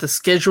anything about the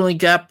scheduling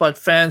gap, but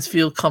fans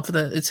feel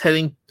confident it's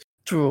heading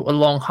through a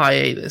long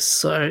hiatus.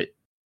 So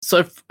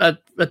at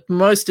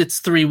most it's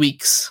 3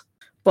 weeks.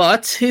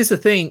 But here's the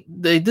thing: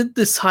 they did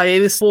this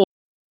hiatus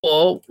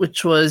before,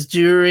 which was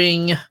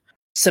during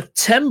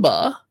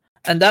September,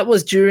 and that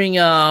was during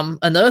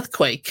an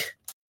earthquake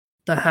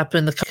that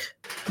happened.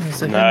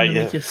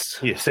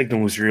 Your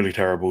signal was really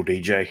terrible,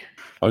 DJ.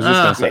 I was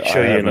just going to say, make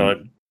sure you're not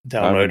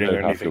downloading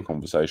or anything. Your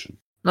conversation.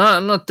 No,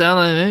 I'm not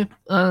downloading it.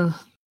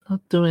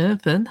 Not doing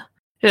anything.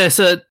 Yeah,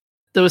 so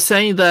they were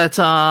saying that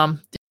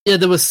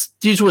there was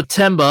due to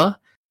September,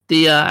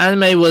 the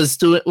anime was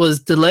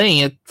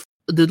delaying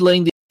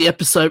the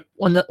episode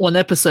one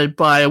episode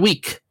by a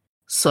week.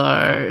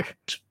 So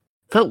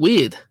felt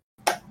weird.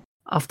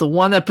 after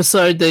one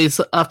episode,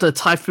 after a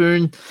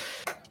typhoon,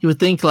 you would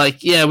think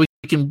like, yeah, we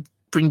can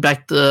bring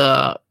back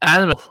the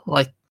anime.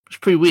 Like, it's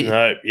pretty weird.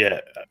 No,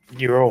 yeah,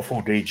 you're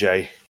awful,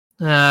 DJ.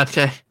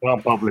 Okay. We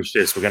can't publish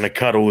this. We're going to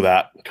cut all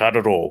that. Cut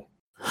it all.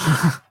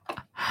 All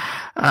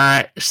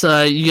right.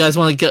 So you guys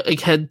want to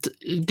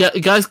You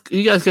guys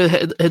go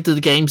head to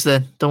the games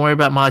then. Don't worry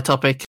about my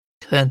topic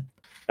then.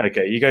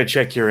 Okay, you go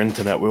check your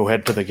internet. We'll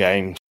head to the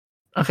game.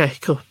 Okay,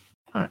 cool.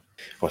 All right.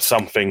 Or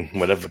something,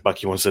 whatever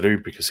Bucky wants to do,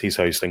 because he's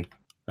hosting.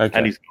 Okay.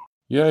 And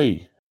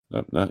Yay.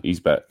 No, he's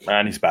back.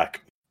 And he's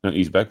back. No,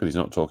 he's back, but he's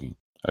not talking.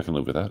 I can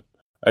live with that.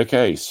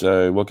 Okay,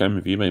 so what game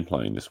have you been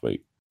playing this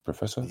week,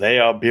 Professor? They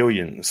Are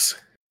Billions.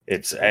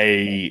 It's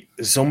a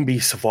zombie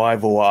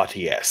survival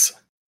RTS.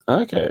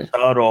 Okay.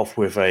 Start off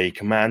with a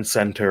command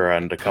center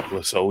and a couple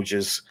of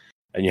soldiers,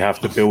 and you have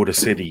to build a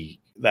city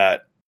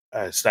that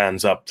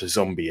stands up to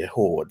zombie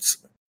hordes.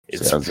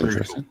 It's Sounds brutal.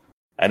 interesting.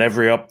 And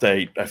every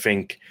update, I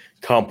think,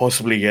 can't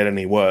possibly get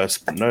any worse.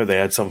 But no, they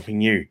had something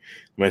new.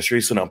 The most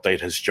recent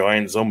update has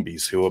giant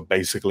zombies who are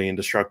basically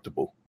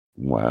indestructible.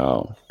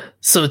 Wow.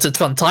 So it's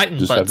Attack on Titan,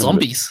 Just but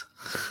zombies.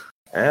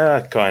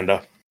 Yeah,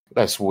 kinda.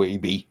 That's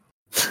weeby.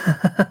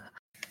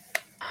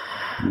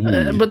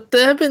 But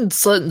there have been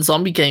certain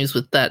zombie games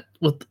with that.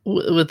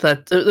 With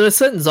that, there are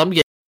certain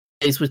zombie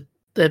games with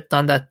they've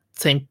done that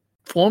same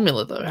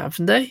formula though,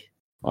 haven't they?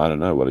 I don't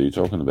know. What are you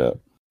talking about?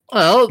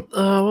 Well,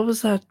 what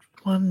was that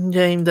one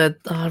game that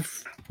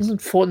wasn't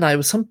Fortnite? It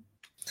was some.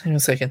 Hang on a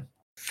second.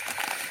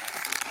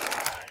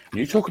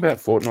 You talk about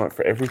Fortnite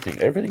for everything.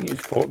 Everything is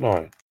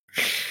Fortnite.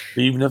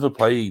 You've never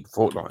played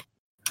Fortnite.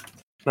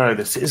 No,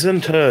 this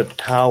isn't a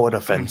tower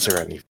defense or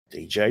anything,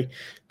 DJ.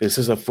 This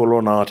is a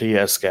full-on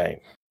RTS game.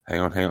 Hang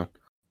on.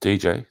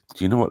 DJ,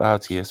 do you know what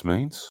RTS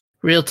means?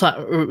 Real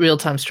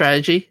time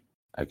strategy.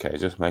 Okay,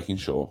 just making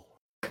sure.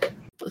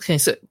 Can you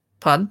say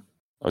pardon?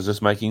 I was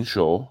just making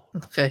sure.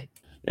 Okay.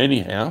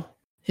 Anyhow.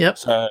 Yep.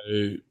 So,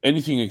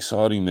 anything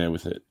exciting there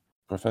with it,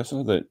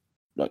 Professor? That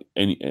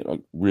any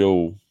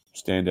real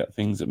standout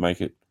things that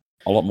make it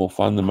a lot more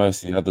fun than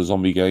most of the other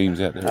zombie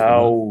games out there?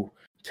 How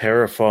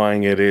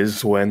terrifying it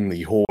is when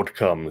the horde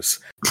comes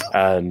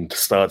and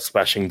starts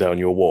smashing down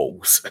your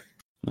walls.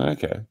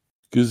 Okay,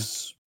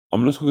 because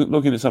I'm just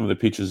looking at some of the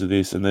pictures of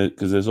this, and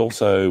because there's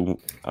also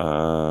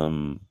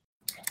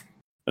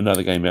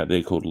another game out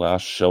there called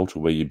Last Shelter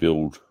where you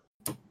build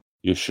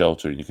your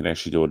shelter and you can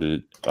actually do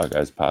it like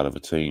as part of a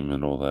team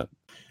and all that.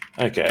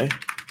 Okay,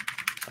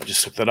 I'll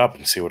just look that up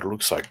and see what it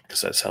looks like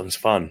because that sounds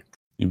fun.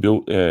 You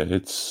built,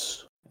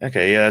 it's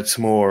okay. Yeah, it's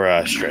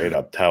more straight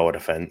up tower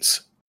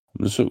defense,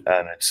 and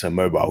it's a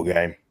mobile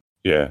game.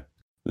 Yeah,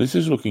 this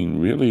is looking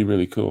really,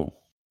 really cool.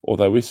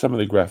 Although with some of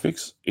the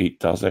graphics,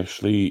 it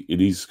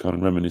is kind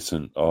of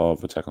reminiscent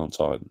of Attack on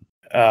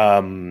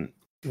Titan.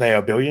 They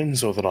Are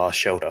Billions or The Last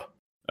Shelter?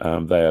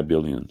 They Are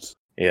Billions.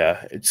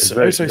 Yeah, it's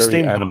very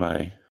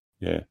anime.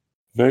 Yeah,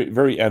 very,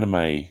 very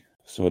anime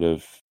sort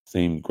of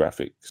themed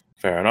graphics.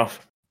 Fair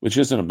enough. Which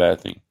isn't a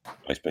bad thing,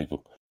 most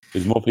people.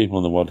 There's more people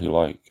in the world who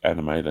like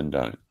anime than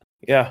don't.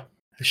 Yeah,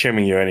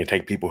 assuming you only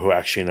take people who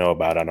actually know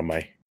about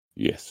anime.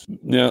 Yes.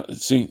 Now,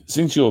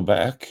 since you're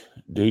back,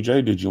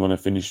 DJ, did you want to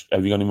finish?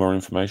 Have you got any more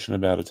information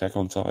about Attack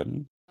on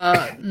Titan?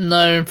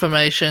 No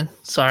information.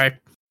 Sorry.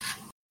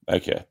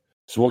 Okay.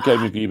 So what game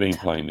have you been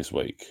playing this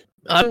week?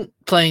 I'm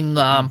playing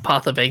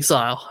Path of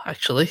Exile,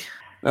 actually.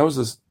 That was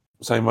the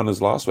same one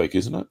as last week,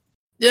 isn't it?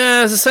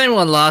 Yeah, it's the same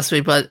one last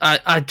week, but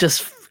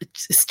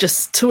it's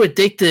just too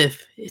addictive.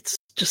 It's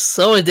just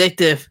so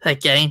addictive,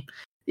 that game.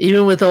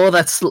 Even with all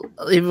that,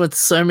 even with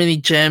so many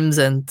gems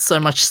and so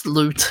much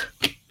loot.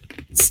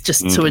 It's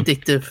just too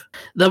addictive.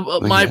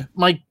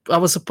 I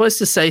was supposed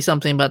to say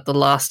something about the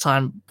last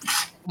time.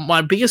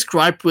 My biggest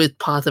gripe with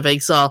Path of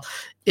Exile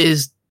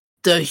is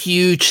the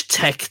huge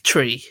tech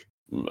tree.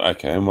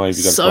 Okay, and why have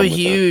you got so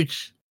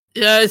huge?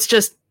 Yeah, it's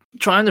just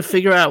trying to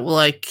figure out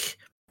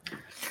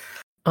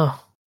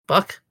oh,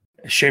 Buck.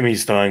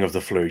 Shimmy's dying of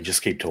the flu.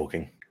 Just keep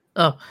talking.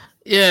 Oh,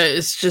 yeah.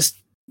 It's just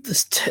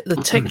the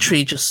tech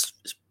tree just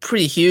is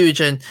pretty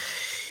huge, and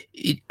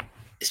it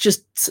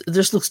just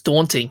looks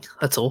daunting.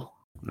 That's all.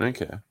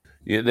 Okay.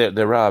 Yeah,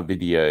 there are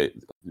videos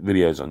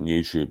on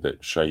YouTube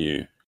that show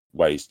you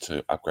ways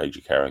to upgrade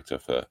your character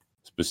for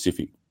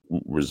specific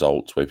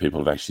results where people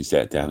have actually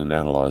sat down and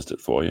analysed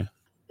it for you.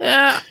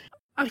 Yeah,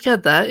 I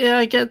get that. Yeah,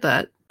 I get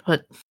that.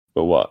 But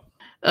what?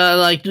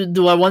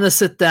 Do I want to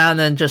sit down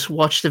and just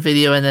watch the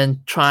video and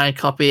then try and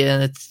copy it?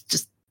 And it's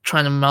just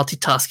trying to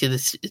multitask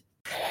it.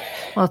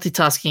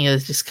 Multitasking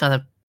is just kind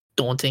of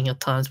daunting at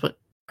times. But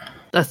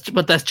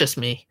that's just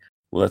me.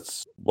 Well,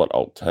 that's what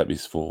Alt Tab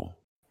is for.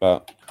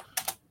 But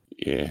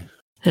yeah,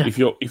 if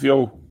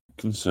you're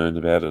concerned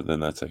about it, then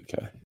that's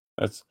okay.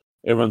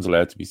 Everyone's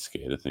allowed to be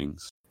scared of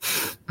things.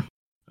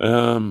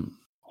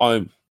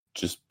 I've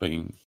just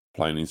been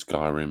playing in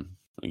Skyrim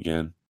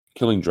again,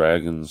 killing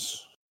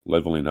dragons,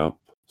 leveling up.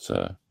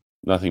 So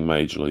nothing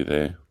majorly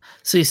there.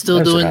 So you're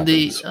still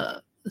doing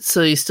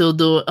so you're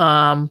still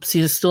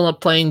not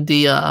playing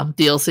the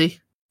DLC?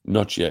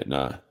 Not yet,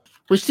 no.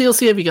 Which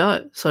DLC have you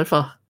got so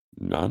far?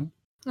 None.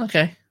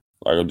 Okay.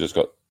 Like I've just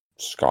got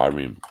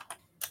Skyrim,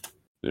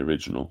 the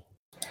original.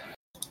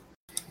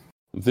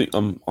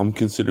 I'm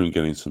considering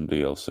getting some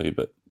DLC,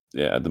 but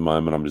yeah, at the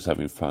moment I'm just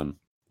having fun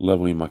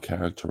leveling my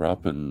character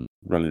up and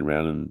running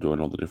around and doing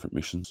all the different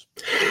missions.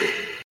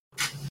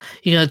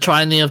 You gonna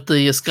try any of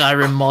the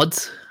Skyrim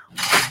mods?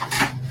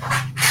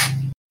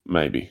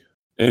 Maybe.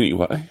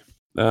 Anyway,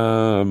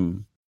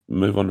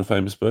 move on to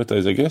famous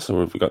birthdays, I guess,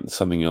 or have we got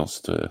something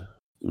else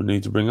we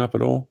need to bring up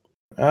at all?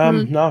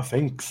 No, I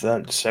think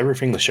that's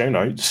everything. The show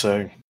notes.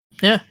 So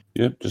yeah,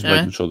 just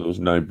making sure there was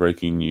no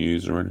breaking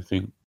news or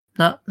anything.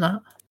 No,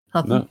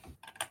 nothing. No.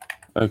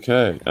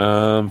 Okay.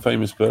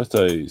 Famous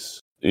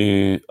birthdays.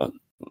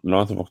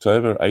 9th of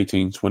October,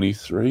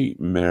 1823,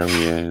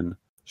 Marianne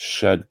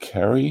Shadd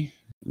Cary,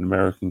 an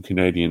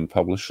American-Canadian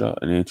publisher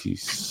and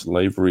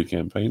anti-slavery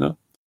campaigner,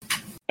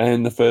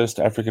 and the first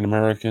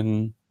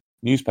African-American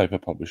newspaper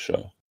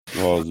publisher,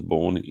 was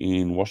born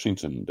in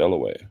Washington,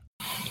 Delaware.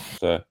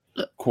 So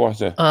quite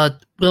a...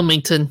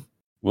 Wilmington,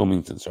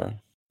 sorry.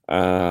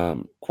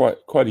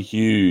 Quite a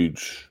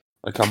huge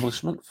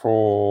accomplishment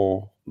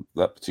for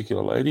that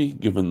particular lady,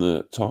 given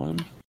the time.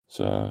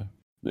 So,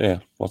 yeah,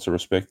 lots of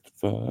respect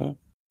for her.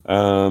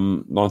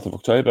 9th of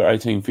October,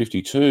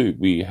 1852,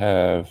 we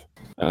have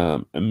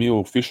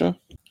Emil Fischer,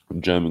 a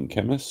German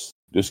chemist,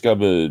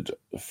 discovered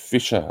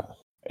Fischer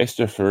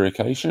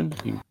esterification.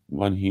 He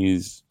won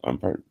his, I'm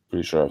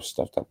pretty sure I've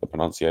stuffed up the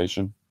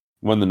pronunciation,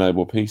 won the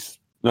Nobel Prize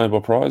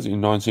in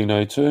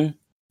 1902,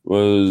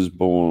 was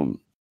born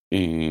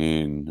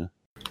in,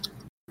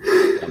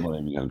 I'm not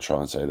even going to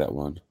try and say that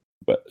one,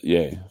 but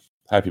yeah,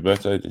 happy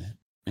birthday to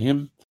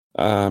him.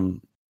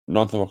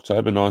 9th of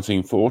October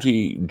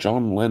 1940,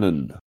 John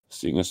Lennon,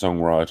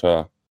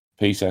 singer-songwriter,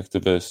 peace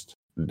activist,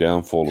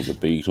 downfall of the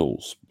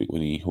Beatles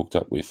when he hooked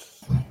up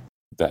with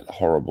that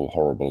horrible,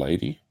 horrible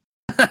lady.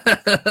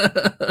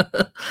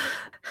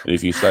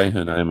 If you say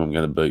her name, I'm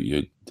going to boot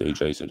you,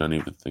 DJ, so don't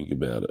even think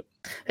about it.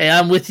 Hey,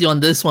 I'm with you on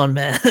this one,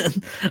 man.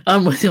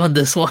 I'm with you on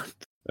this one.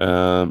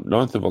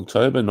 9th of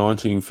October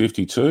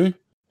 1952,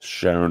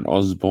 Sharon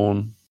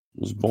Osbourne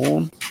was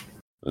born,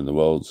 and the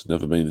world's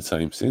never been the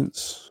same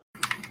since.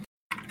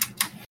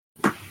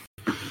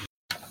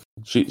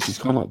 She's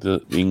kind of like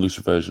the English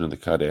version of the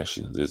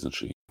Kardashians, isn't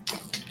she?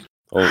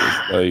 Or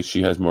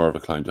she has more of a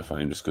claim to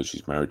fame just because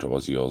she's married to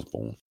Ozzy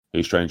Osbourne.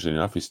 He, strangely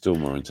enough, is still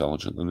more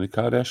intelligent than the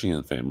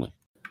Kardashian family.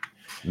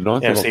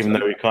 Yes, even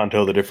though we can't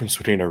tell the difference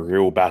between a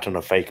real bat and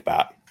a fake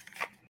bat.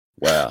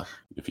 Wow.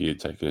 If you had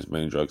taken as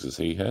many drugs as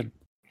he had,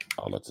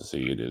 I'd like to see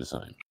you do the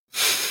same.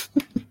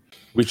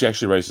 Which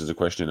actually raises the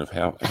question of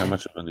how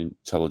much of an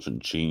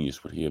intelligent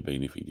genius would he have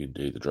been if he did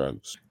do the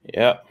drugs?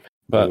 Yeah.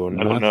 But we will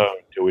never know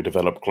until we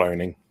develop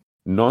cloning.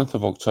 9th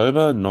of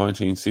October,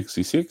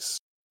 1966,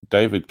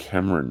 David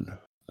Cameron,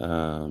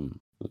 who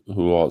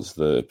was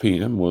the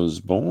PM, was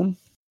born.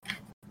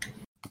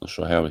 Not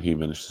sure how he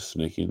managed to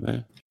sneak in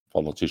there.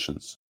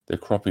 Politicians, they're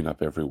cropping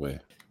up everywhere.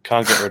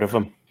 Can't get rid of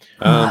them.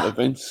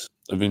 Events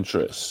of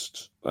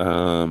interest.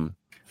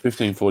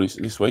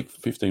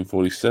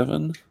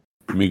 1547,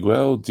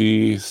 Miguel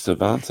de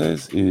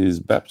Cervantes is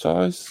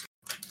baptized.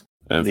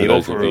 And the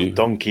author of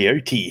Don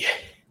Quixote.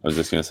 I was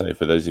just going to say,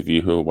 for those of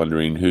you who are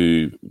wondering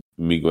who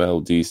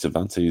Miguel de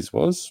Cervantes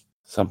was,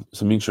 some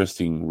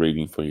interesting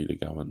reading for you to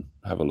go and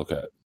have a look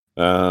at.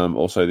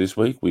 Also this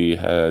week we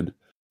had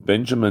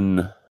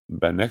Benjamin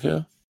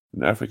Banneker,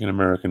 an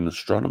African-American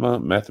astronomer,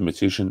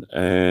 mathematician,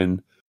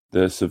 and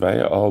the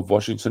surveyor of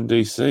Washington,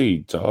 D.C.,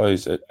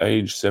 dies at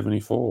age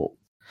 74.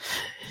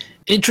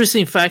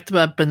 Interesting fact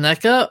about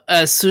Banneker,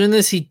 as soon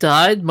as he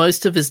died,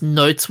 most of his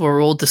notes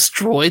were all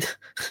destroyed.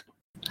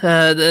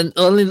 The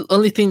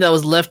only thing that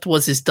was left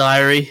was his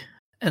diary,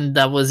 and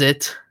that was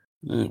it.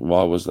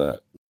 Why was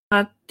that?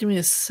 Give me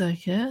a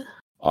second.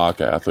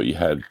 Okay, I thought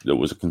there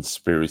was a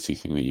conspiracy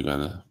thing that you're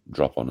going to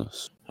drop on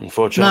us.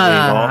 Unfortunately,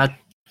 not.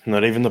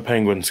 Not even the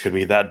Penguins could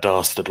be that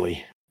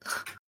dastardly.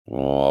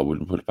 Oh, I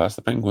wouldn't put it past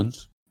the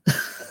Penguins.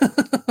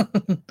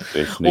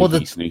 They're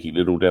sneaky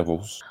little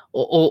devils.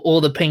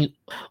 Or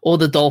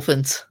the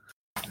Dolphins.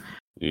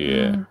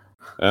 Yeah.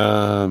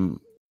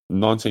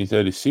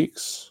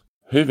 1936,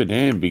 Hoover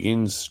Dam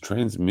begins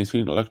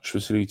transmitting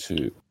electricity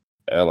to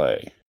LA.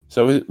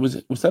 So was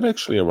that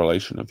actually a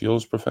relation of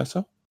yours,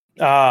 Professor?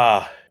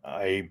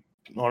 I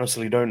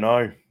honestly don't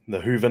know.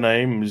 The Hoover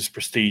name is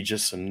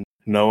prestigious and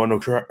known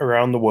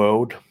around the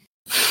world.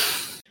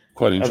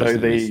 Quite interesting.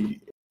 Although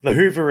the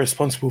Hoover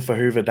responsible for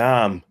Hoover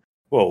Dam,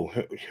 well,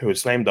 who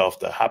it's named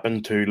after,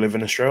 happened to live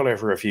in Australia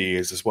for a few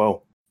years as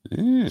well.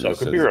 Yeah, so it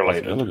could be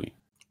related.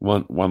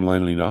 One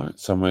lonely night,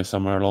 somewhere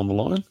along the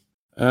line.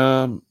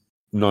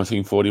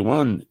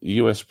 1941,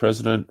 U.S.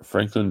 President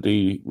Franklin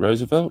D.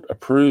 Roosevelt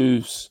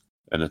approves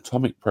an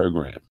atomic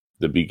program,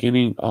 the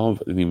beginning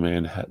of the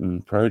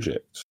Manhattan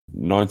Project.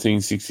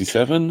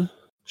 1967,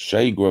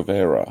 Che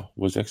Guevara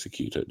was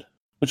executed,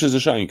 which is a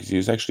shame because he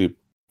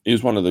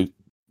was one of the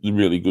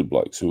really good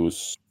blokes who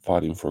was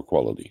fighting for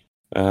equality.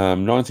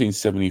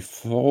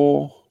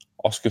 1974,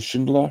 Oskar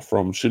Schindler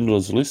from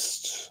Schindler's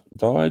List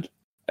died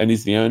and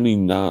is the only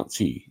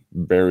Nazi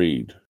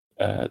buried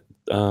at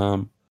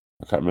I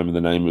can't remember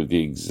the name of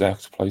the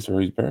exact place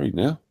where he's buried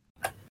now.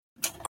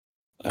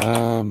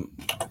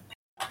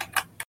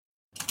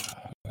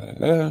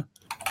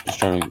 Just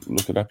trying to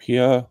look it up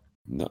here.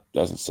 No,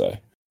 doesn't say.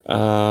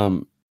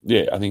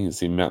 Yeah, I think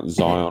it's in Mount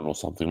Zion or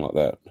something like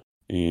that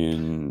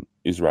in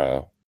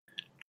Israel.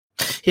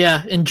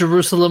 Yeah, in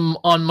Jerusalem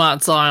on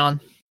Mount Zion.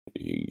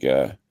 There you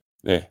go.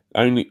 Yeah,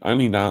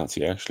 only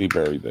Nazi actually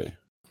buried there,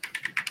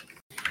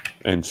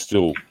 and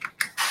still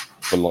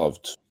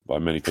beloved by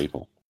many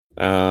people.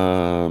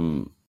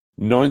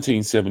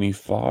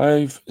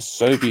 1975,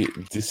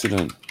 Soviet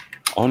dissident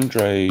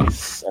Andrei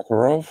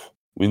Sakharov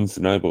wins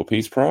the Nobel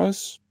Peace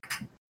Prize.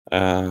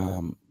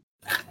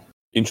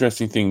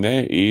 Interesting thing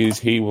there is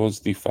he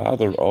was the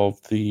father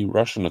of the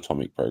Russian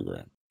atomic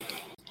program.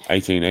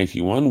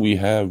 1881, we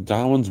have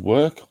Darwin's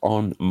work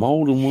on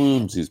mold and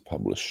worms is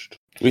published.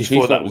 Which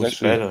he thought was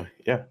actually better.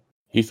 Yeah,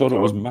 he thought it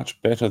was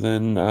much better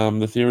than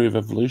the theory of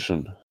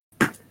evolution.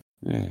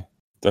 Yeah,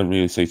 don't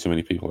really see too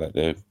many people out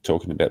there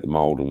talking about the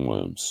mold and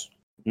worms.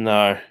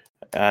 No,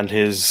 and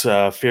his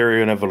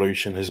theory on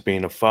evolution has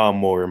been a far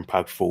more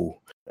impactful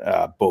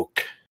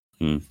book.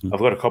 Mm-hmm. I've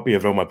got a copy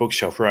of it on my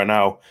bookshelf right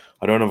now.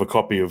 I don't have a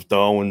copy of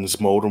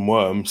Darwin's Mold and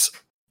Worms.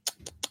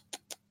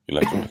 You'll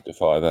have to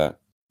rectify that.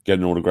 Get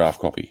an autograph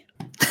copy.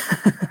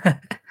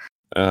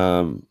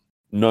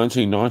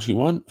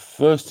 1991,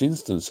 first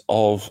instance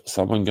of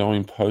someone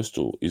going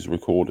postal is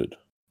recorded.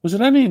 Was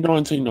it only in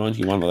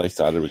 1991 that they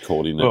started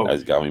recording it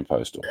as going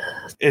postal?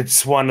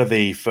 It's one of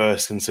the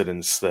first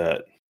incidents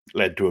that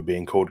led to it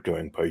being called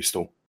going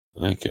postal.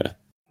 Okay.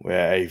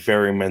 Where a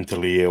very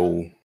mentally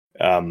ill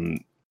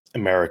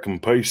American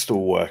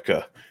postal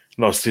worker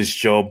lost his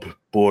job,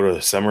 bought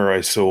a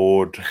samurai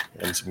sword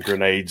and some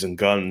grenades and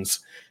guns,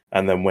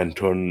 and then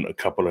went on a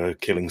couple of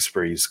killing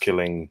sprees,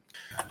 killing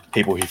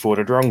people he thought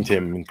had wronged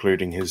him,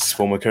 including his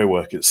former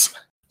co-workers.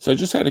 So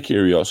just out of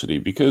curiosity,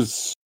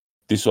 because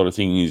this sort of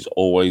thing is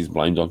always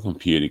blamed on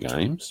computer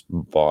games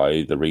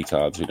by the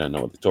retards who don't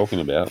know what they're talking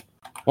about,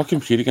 what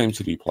computer games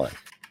did he play?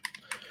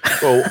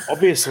 Well,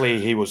 obviously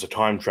he was a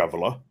time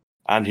traveler,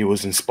 and he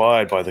was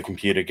inspired by the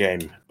computer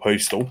game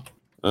Postal.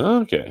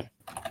 Okay.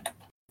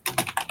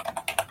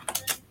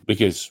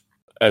 Because,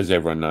 as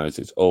everyone knows,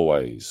 it's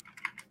always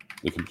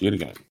the computer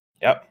game.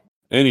 Yep.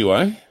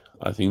 Anyway,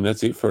 I think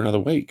that's it for another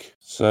week.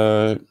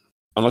 So,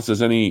 unless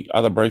there's any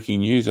other breaking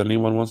news that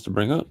anyone wants to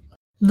bring up?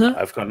 No.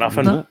 I've got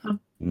nothing.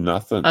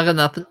 Nothing. I got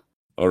nothing.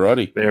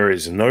 Alrighty. There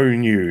is no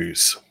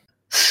news.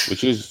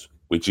 Which is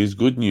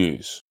good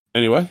news.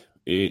 Anyway,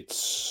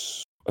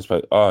 it's... I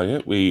suppose... Oh, yeah.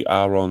 We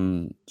are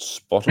on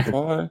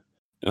Spotify,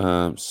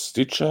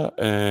 Stitcher,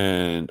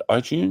 and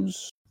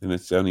iTunes. And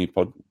it's the only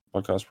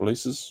podcast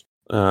releases.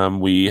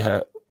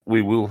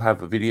 We will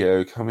have a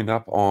video coming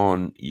up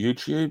on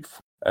YouTube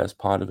as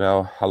part of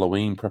our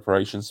Halloween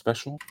preparation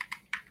special.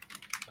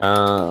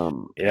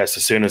 Yes,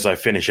 as soon as I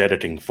finish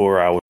editing 4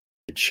 hours.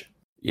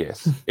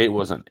 Yes, it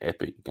was an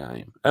epic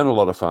game and a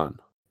lot of fun.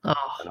 Oh,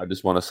 and I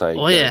just want to say,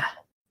 yeah.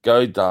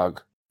 Go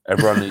Doug.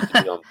 Everyone needs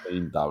to be on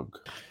Team Doug.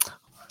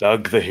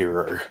 Doug the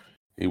hero.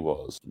 He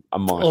was.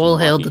 All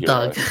hail to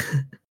Doug.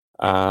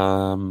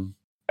 Our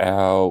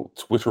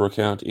Twitter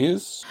account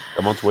is...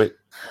 Come on, Twit.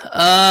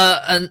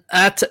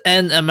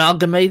 @n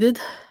amalgamated.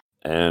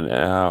 And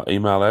our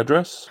email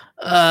address?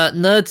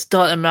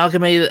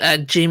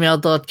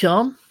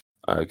 nerds.amalgamated@gmail.com.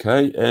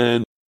 Okay,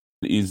 and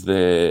is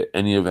there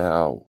any of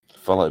our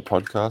fellow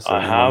podcasts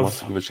that anyone wants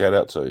to give a shout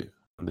out to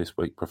this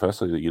week,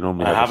 Professor? That you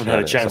normally I haven't had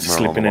a chance to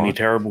slip in any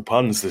terrible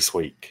puns this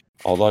week.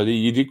 Although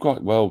you did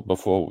quite well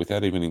before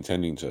without even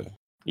intending to.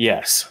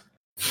 Yes.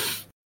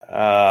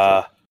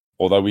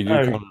 Although we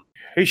do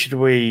who should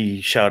we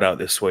shout out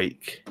this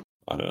week?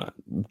 I don't know.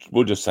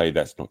 We'll just say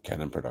that's not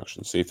Canon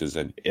Productions. See if there's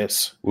any.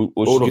 Yes. We'll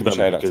all just of give them, a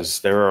shout out because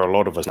there are a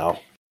lot of us now.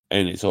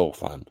 And it's all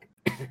fun.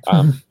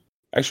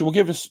 Actually, we'll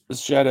give a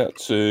shout out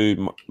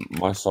to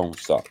My Song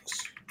Sucks.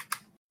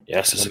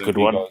 Yes, it's a good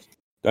one.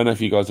 Don't know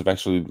if you guys have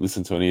actually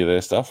listened to any of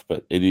their stuff,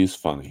 but it is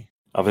funny.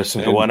 I've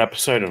listened to one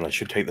episode and I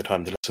should take the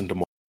time to listen to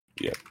more.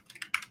 Yeah.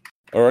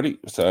 Alrighty,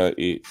 so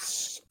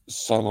it's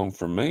so long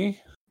from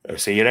me. I'll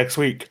see you next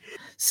week.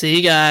 See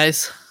you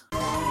guys.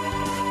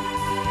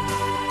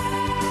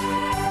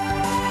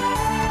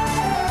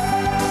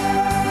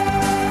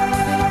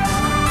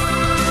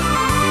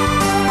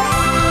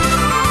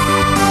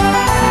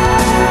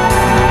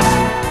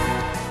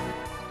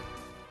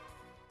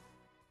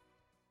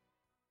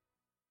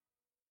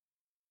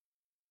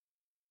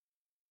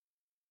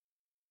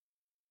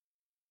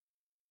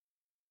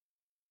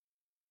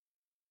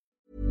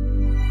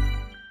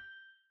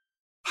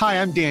 Hi,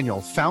 I'm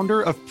Daniel,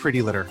 founder of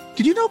Pretty Litter.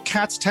 Did you know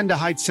cats tend to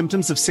hide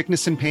symptoms of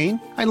sickness and pain?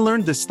 I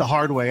learned this the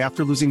hard way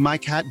after losing my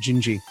cat,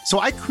 Gingy. So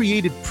I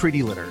created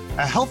Pretty Litter,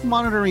 a health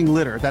monitoring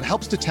litter that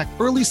helps detect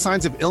early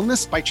signs of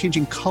illness by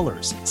changing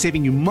colors,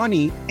 saving you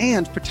money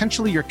and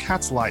potentially your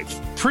cat's life.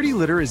 Pretty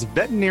Litter is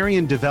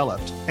veterinarian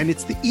developed, and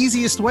it's the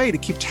easiest way to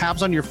keep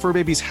tabs on your fur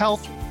baby's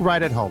health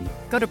right at home.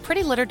 Go to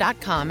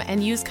prettylitter.com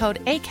and use code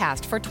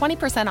ACAST for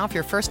 20% off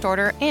your first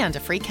order and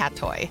a free cat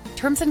toy.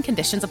 Terms and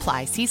conditions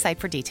apply. See site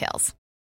for details.